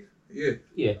big. Yeah.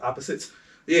 Yeah. Opposites.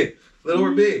 Yeah. Little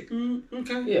or big.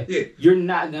 Okay. Yeah. Yeah. You're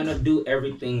not gonna do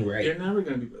everything right. You're never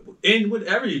gonna be in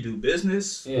whatever you do,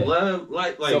 business, Yeah. love,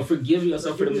 like. So forgive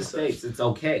yourself for the forgive yourself. mistakes. It's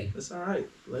okay. It's all right.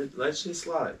 Let shit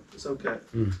slide. It's okay.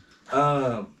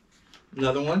 Mm.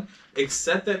 Another one.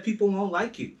 Accept that people won't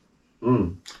like you.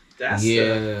 That's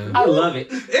Yeah. I love it.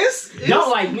 It's Don't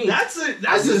like me. That's it.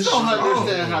 I That's just don't strong-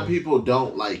 understand how people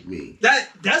don't like me.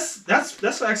 That's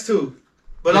facts too.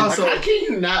 But Like, also, how can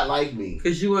you not like me?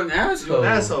 Cause you an you're asshole. an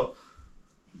asshole.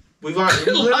 We've already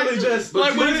literally just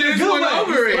like we but in a just good went way.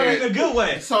 over it. But in a good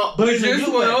way. So, But We in a just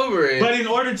good went way. over it. But in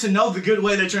order to know the good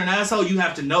way that you're an asshole, you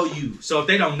have to know you. So if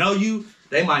they don't know you,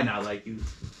 they might not like you.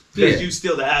 Because Yeah. you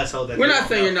still the asshole that We're they not don't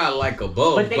saying know. you're not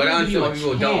likable, But they but give I'm you sure a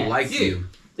people don't chance. like Yeah. you.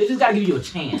 They just gotta give you a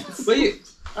chance. But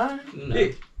yeah, You know. yeah.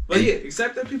 But yeah,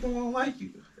 except that people won't like you.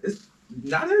 It's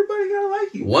not everybody gotta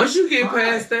like you. Once you get Fine.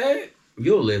 past that,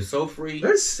 you'll live so free.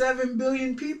 There's 7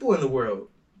 billion people in the world.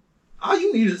 All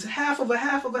you need is half of a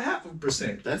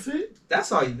 0.5%. that's it?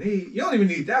 That's all you need. You don't even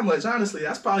need that much, honestly.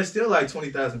 That's probably still like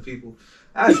 20,000 people.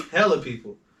 That's hella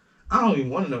people. I don't even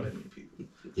want to know that many people.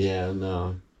 Yeah,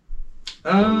 no.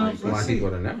 Let's Well, I see. think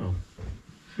what I know.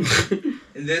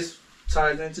 And this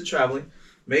ties into traveling.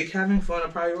 Make having fun a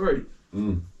priority.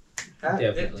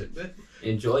 Definitely.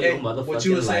 Enjoy your And motherfucking what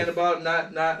you were saying life. about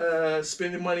not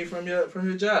spending money from your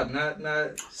job, not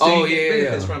Oh, seeing yeah,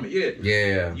 benefits yeah. from it. Yeah.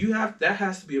 Yeah, You have that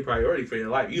has to be a priority for your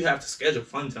life. You have to schedule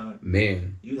fun time.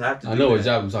 man. You have to. I do know what that.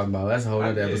 job I'm talking about. That's a whole I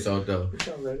other did. episode, though. It's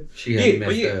already. She had Yeah, messed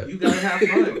but yeah, up. you gotta have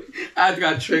fun. I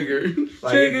got triggered.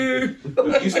 Like, Triggered.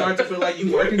 If you start to feel like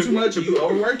you working too much or you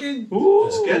overworking,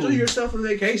 schedule yourself a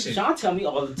vacation. Sean tell me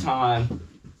all the time,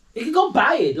 you can go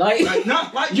buy it. Like, Like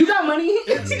not like you got money.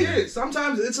 It's it.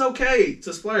 Sometimes it's okay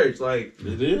to splurge. Like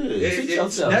It is. it's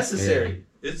yourself. necessary.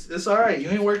 It's all right. You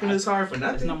ain't working this hard for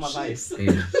That's nothing. not my Shit. vice.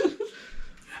 Yeah.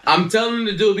 I'm telling him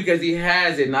to do it because he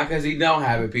has it, not because he don't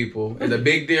have it, people. It's a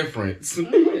big difference.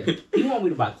 You want me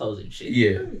to buy clothes and shit.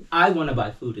 Yeah. I want to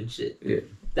buy food and shit. Yeah.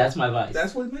 That's my vice.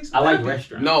 That's what makes me I like happy.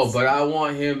 restaurants. No, but I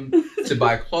want him to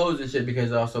buy clothes and shit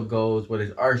because it also goes with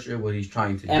his usher, what he's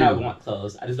trying to And do. I want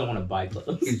clothes. I just don't want to buy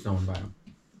clothes. He just don't buy them.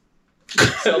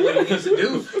 So what he needs to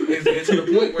do is get to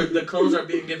the point where the clothes are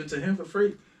being given to him for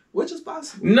free, which is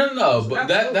possible. No, but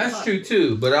that's Absolutely. true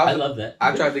too. But I I love that.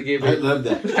 tried to give I it. love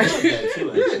that. I love that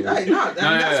too, actually. Yeah, that's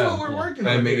yeah. what we're working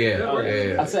I on. mean, here. yeah, We're working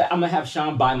yeah. on I said I'm gonna have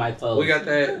Sean buy my clothes. We got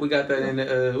that. We got that in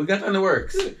the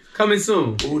works. Coming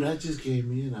soon. Oh, that just gave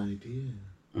me an idea.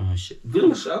 Oh shit. it.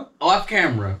 Good show. Off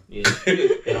camera. Yeah,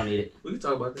 they don't need it. We can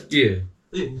talk about that. Yeah.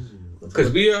 Ooh.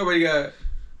 Because we already got.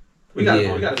 We got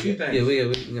Yeah. we got a few things. Yeah, we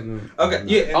got. Okay,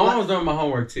 yeah, and I'm almost done with my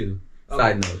homework too.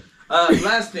 Okay. Side note.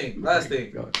 Last thing. Go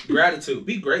ahead. Gratitude.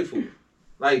 Be grateful.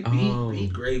 Like Oh. be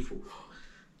grateful.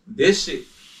 This shit.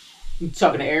 You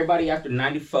talking to everybody after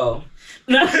 94?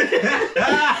 Cause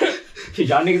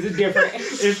y'all niggas is different.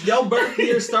 If your birth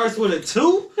year starts with a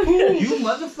 2, you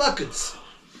motherfuckers.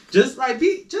 Just like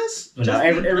be just No, be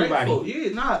everybody. grateful.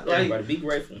 Yeah, not like Everybody, be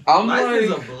grateful. I'm life is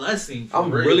like, a blessing. For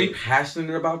I'm real. really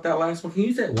passionate about that last one. Can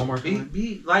you say it one more time?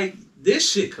 be like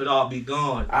this shit could all be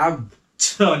gone I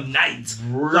tonight.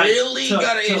 really to-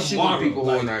 got an issue with tomorrow, people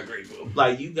who like- are not grateful.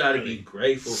 Like you got to be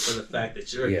grateful for the fact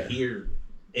that you're Yeah. here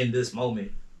in this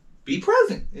moment. Be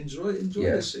present. Enjoy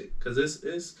Yeah. this shit because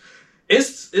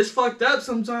it's fucked up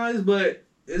sometimes, but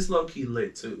it's low key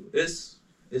lit too. It's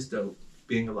dope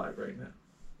being alive right now.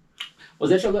 Was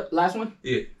that your last one?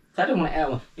 Yeah. I just want to add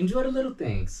one. Enjoy the little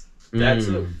things. That's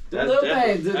Mm. it. The That's little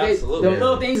definitely- things. The absolutely.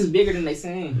 little things is bigger than they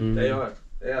seem. Mm. They are.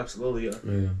 They absolutely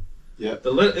are. Yeah. The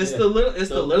little, it's Yeah. the little, it's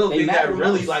the little They thing that matter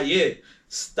really most. like. Yeah.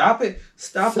 Stop it.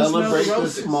 Stop and smell Celebrate the the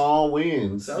roses. small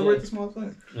wins. Celebrate Yeah. the small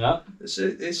things. Yep.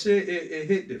 It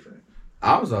hit different.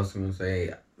 I was also gonna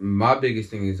say my biggest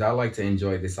thing is I like to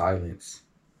enjoy the silence.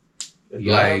 If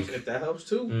Like- that helps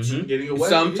too, Mhm. getting away.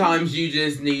 Sometimes you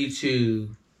just need to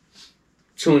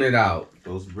tune it out.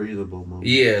 Those breathable moments.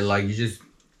 Yeah, like you just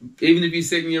even if you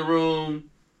sit in your room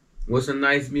with some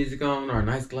nice music on or a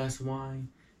nice glass of wine,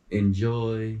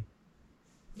 enjoy.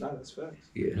 No, that's facts.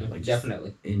 Yeah, like just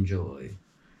Definitely. enjoy.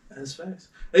 That's facts.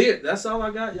 Hey, yeah, that's all I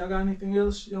got. Y'all got anything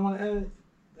else y'all want to add?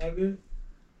 That good?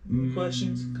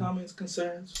 Questions, comments,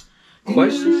 concerns?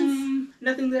 Questions?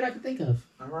 Nothing that I can think of.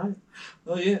 All right.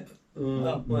 Oh yeah.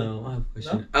 No, what? I have a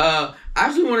question. I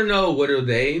actually want to know what do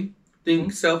they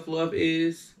think self-love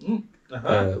is?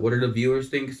 Uh-huh. What do the viewers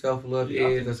think self-love Yeah, I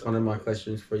is? think That's one of my self-love is.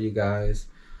 questions for you guys.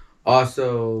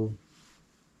 Also,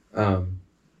 how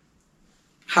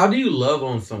do you love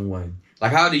on someone?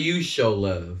 Like, how do you show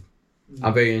love?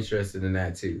 I'm very interested in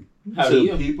that too. How do To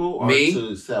you? people or Me?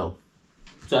 to self?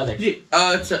 To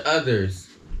others. To others.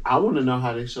 I want to know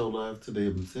how they show love to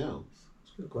themselves.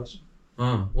 That's a good question.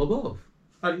 Well, both.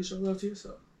 How do you show love to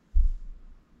yourself?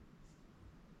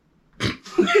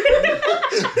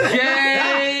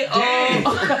 Yay!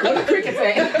 What the cricket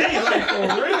say? Hey, like,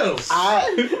 for real.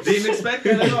 I Didn't expect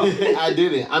that at all. I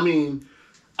didn't. I mean,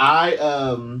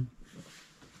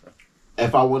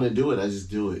 if I want to do it, I just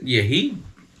do it. Yeah, he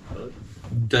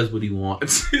does what he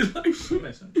wants. Like, That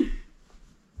makes sense.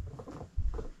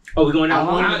 Oh, we going out?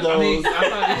 I'm one of those. I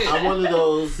thought it I'm one of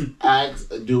those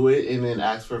do it and then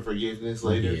ask for forgiveness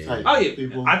later Yeah. type Oh yeah,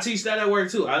 people. I teach that at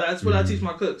work too. That's what I teach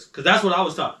my cooks, because that's what I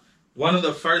was taught. One of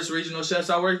the first regional chefs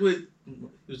I worked with, he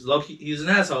was low-key, he was an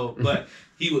asshole, but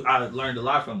I learned a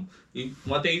lot from him.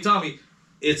 One thing he taught me,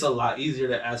 it's a lot easier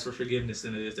to ask for forgiveness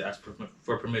than it is to ask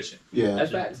for permission. Yeah.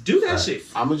 That's facts. Do that Facts. shit.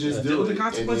 I'm gonna just Deal do with it. the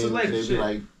consequences and then later, They be shit.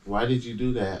 like, "Why did you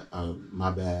do that?" My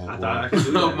bad. I Or, thought I could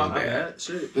do Oh, that. my My bad. bad.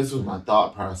 Shit. This was my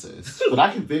thought process, but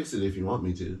I can fix it if you want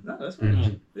me to. No, that's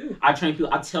fine. Yeah. I train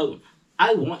people. I tell them,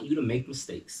 I want you to make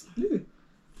mistakes. Yeah.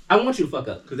 I want you to fuck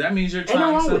up. Because that means you're Ain't no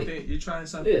trying wrong with something. You're trying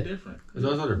something Yeah. different.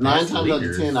 those are the 9 best times out of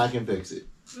leaders. 10, I can fix it.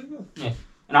 There you go.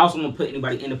 And I also want to put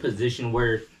anybody in a position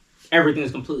where everything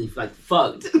is completely like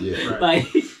fucked. Yeah. Right. Like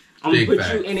I'm Big gonna put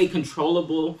facts. you in a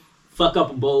controllable, fuck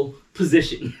upable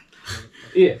position.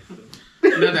 Yeah,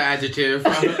 Another adjective.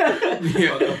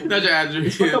 Yeah, another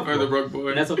adjective for the broke boy.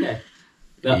 and that's okay.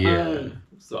 Yeah.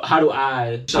 So how do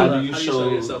I? How do you How show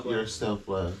yourself love? your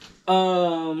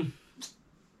self-love?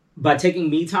 By taking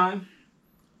me time.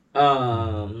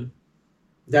 That's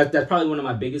probably one of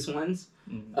my biggest ones.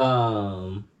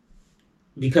 Mhm.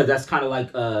 Because that's kind of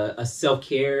like a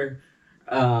self-care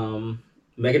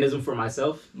mechanism for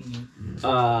myself.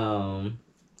 Mhm.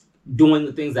 Doing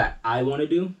the things that I want to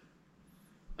do,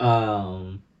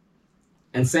 and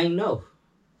saying no.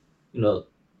 You know,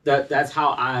 that's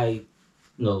how I,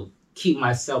 keep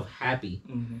myself happy.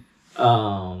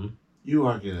 Mhm. You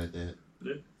are good at that.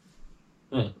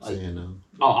 Like, Saying no.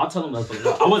 I'll tell them motherfuckers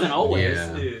no. I wasn't always,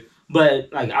 Yeah. Yeah. but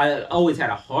like I always had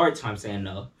a hard time saying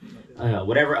no.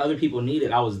 Whatever other people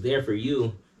needed, I was there for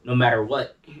you, no matter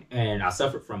what, and I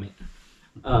suffered from it.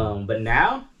 But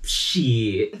now,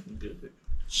 shit, Good.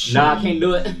 nah, I can't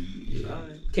do it. All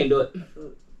right. Can't do it. I feel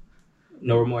it.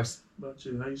 No remorse. How about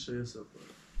you? How you show yourself love?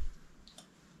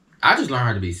 I just learned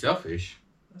how to be selfish.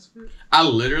 That's good. I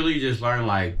literally just learned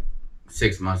like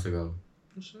 6 months ago.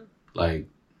 For sure. Like,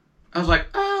 I was like,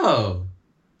 oh,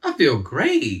 I feel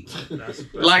great. That's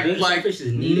Like, Being selfish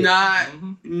is needed.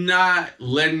 not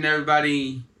letting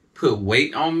everybody put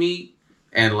weight on me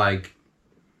and like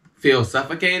feel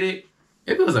suffocated.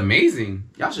 It feels amazing.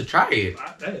 Y'all should try it.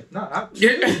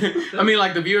 I mean,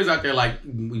 like the viewers out there, like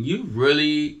when you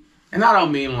really, and I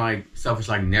don't mean like selfish,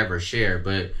 like never share,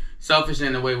 but selfish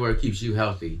in a way where it keeps you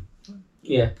healthy.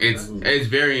 Yeah. It's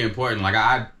very important.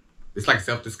 Like it's like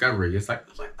self-discovery. It's like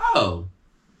oh,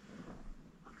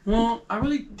 well, I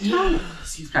really don't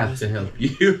have to help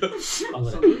you.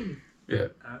 Absolutely. Yeah.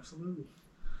 Absolutely.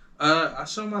 I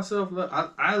show myself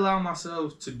love. I allow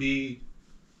myself to be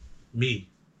me.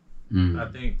 I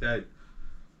think that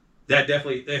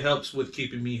definitely it helps with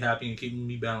keeping me happy and keeping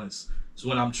me balanced. So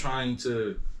when I'm trying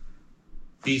to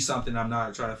be something I'm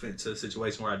not, trying to fit into a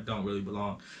situation where I don't really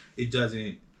belong, it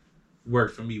doesn't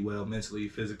work for me well mentally,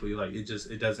 physically. Like it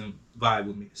doesn't vibe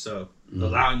with me. So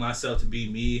allowing myself to be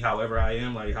me, however I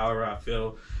am, like however I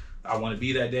feel I want to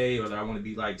be that day, or that I want to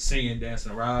be like singing,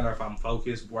 dancing around, or if I'm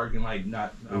focused, working, like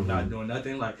I'm not doing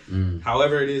nothing, like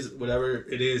however it is, whatever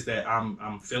it is that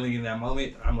I'm feeling in that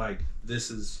moment, I'm like, this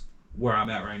is where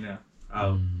I'm at right now.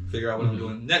 I'll figure out what I'm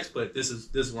doing next, but this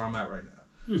is where I'm at right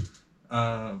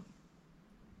now.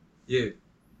 Yeah.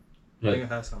 I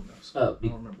think I had something else. I don't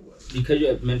remember what. Because you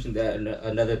have mentioned that,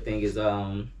 another thing is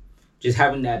just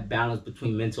having that balance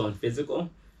between mental and physical.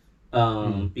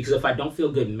 Because if I don't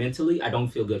feel good mentally, I don't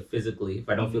feel good physically. If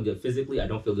I don't feel good physically, I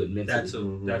don't feel good mentally. That's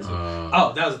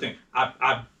oh, that was the thing.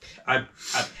 I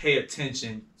pay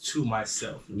attention to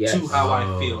myself, Yes. to how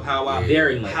I feel, how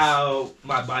Very much. how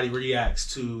my body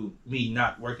reacts to me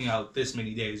not working out this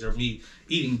many days, or me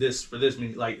eating this for this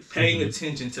many. Like paying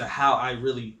attention to how I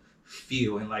really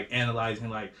feel, and like analyzing,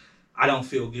 like I don't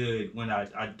feel good when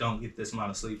I don't get this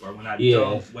amount of sleep, or when I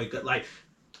don't wake up. Like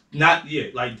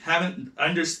like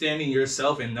understanding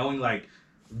yourself and knowing like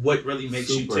what really makes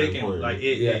you tick, and like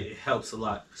it helps a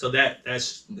lot. So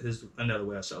that's another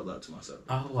way I show love to myself.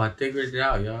 Oh, I figured it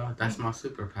out, y'all. That's my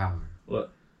superpower.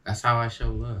 What? That's how I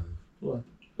show love. What?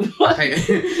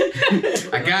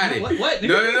 I got it. What?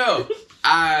 No.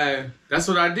 That's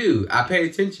what I do. I pay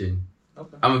attention.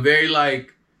 Okay. I'm a very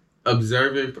like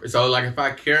observant. So like if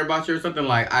I care about you or something,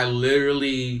 like I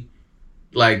literally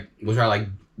which are like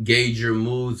gauge your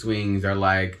mood swings, or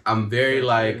like I'm very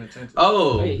like, Hey,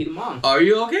 oh, he the mom. are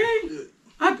you okay?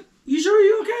 You sure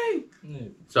you okay? Yeah.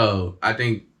 So I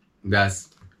think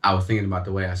I was thinking about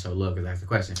the way I show love because that's the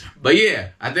question. But yeah,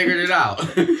 I figured it out.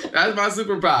 That's my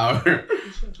superpower.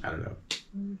 I don't know.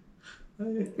 I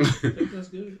think that's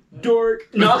good. Dork.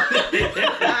 No.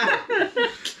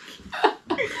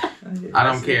 I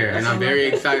don't care, and I'm very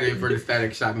excited for the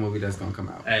Static Shock movie that's gonna come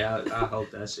out. Hey, I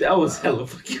hope that shit. That was hella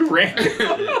fucking random.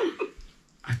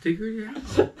 I figured it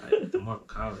out. The Mortal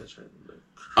Kombat trailer.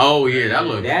 Oh yeah, that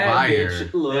looks That fire.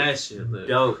 bitch look That shit look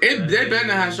dope. They better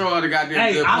not have show all the goddamn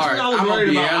Hey, good that's parts. what I was I'm gonna worried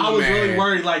be about. I was hella really mad.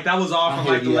 worried like that was all from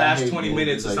like the last 20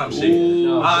 minutes or some shit.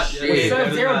 Ooh, Ah, shit. When yeah,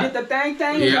 Sub-Zero yeah. did the thing.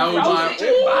 Yeah, I was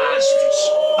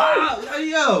like,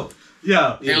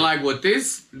 Yo. and like with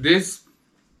this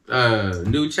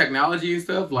new technology and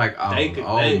stuff, like oh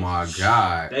my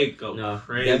god. They go No,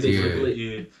 crazy. that bitch look lit.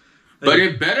 Yeah. But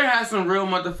it better have some real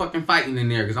motherfucking fighting in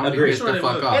there, because I'm gonna be Agreed. pissed the Sure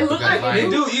fuck they off. will. It look Because, like it They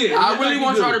do, yeah. I really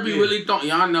want y'all to be really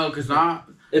y'all know, because I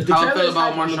If the how I trailer's feel about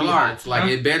hype, I'ma martial be arts. hype. Like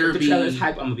it better If the be. trailer's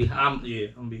hype, I'm gonna be hype. I'm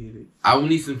gonna be heated. I will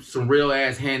need some real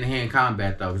ass hand to hand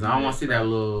combat though, because I don't want to see that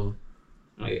little.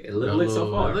 Like, it looked so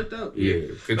It far. looked up. Yeah,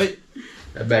 'cause But-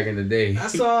 that back in the day.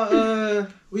 That's all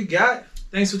we got.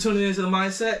 Thanks for tuning into The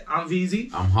Mindset. I'm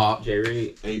VZ. I'm hot. J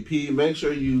Reed. AP, make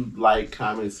sure you like,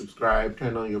 comment, subscribe,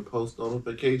 turn on your post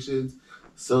notifications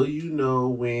so you know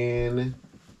when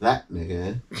that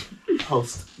nigga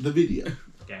posts the video.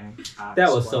 Gang. That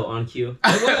was so on cue.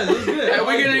 It was good. Hey,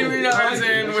 we're getting, you know what I'm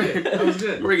saying? That was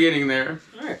good. We're getting there.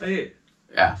 Hey,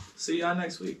 Yeah. see y'all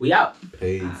next week. We out.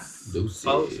 Peace. Deuces.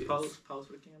 Post for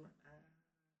the camera.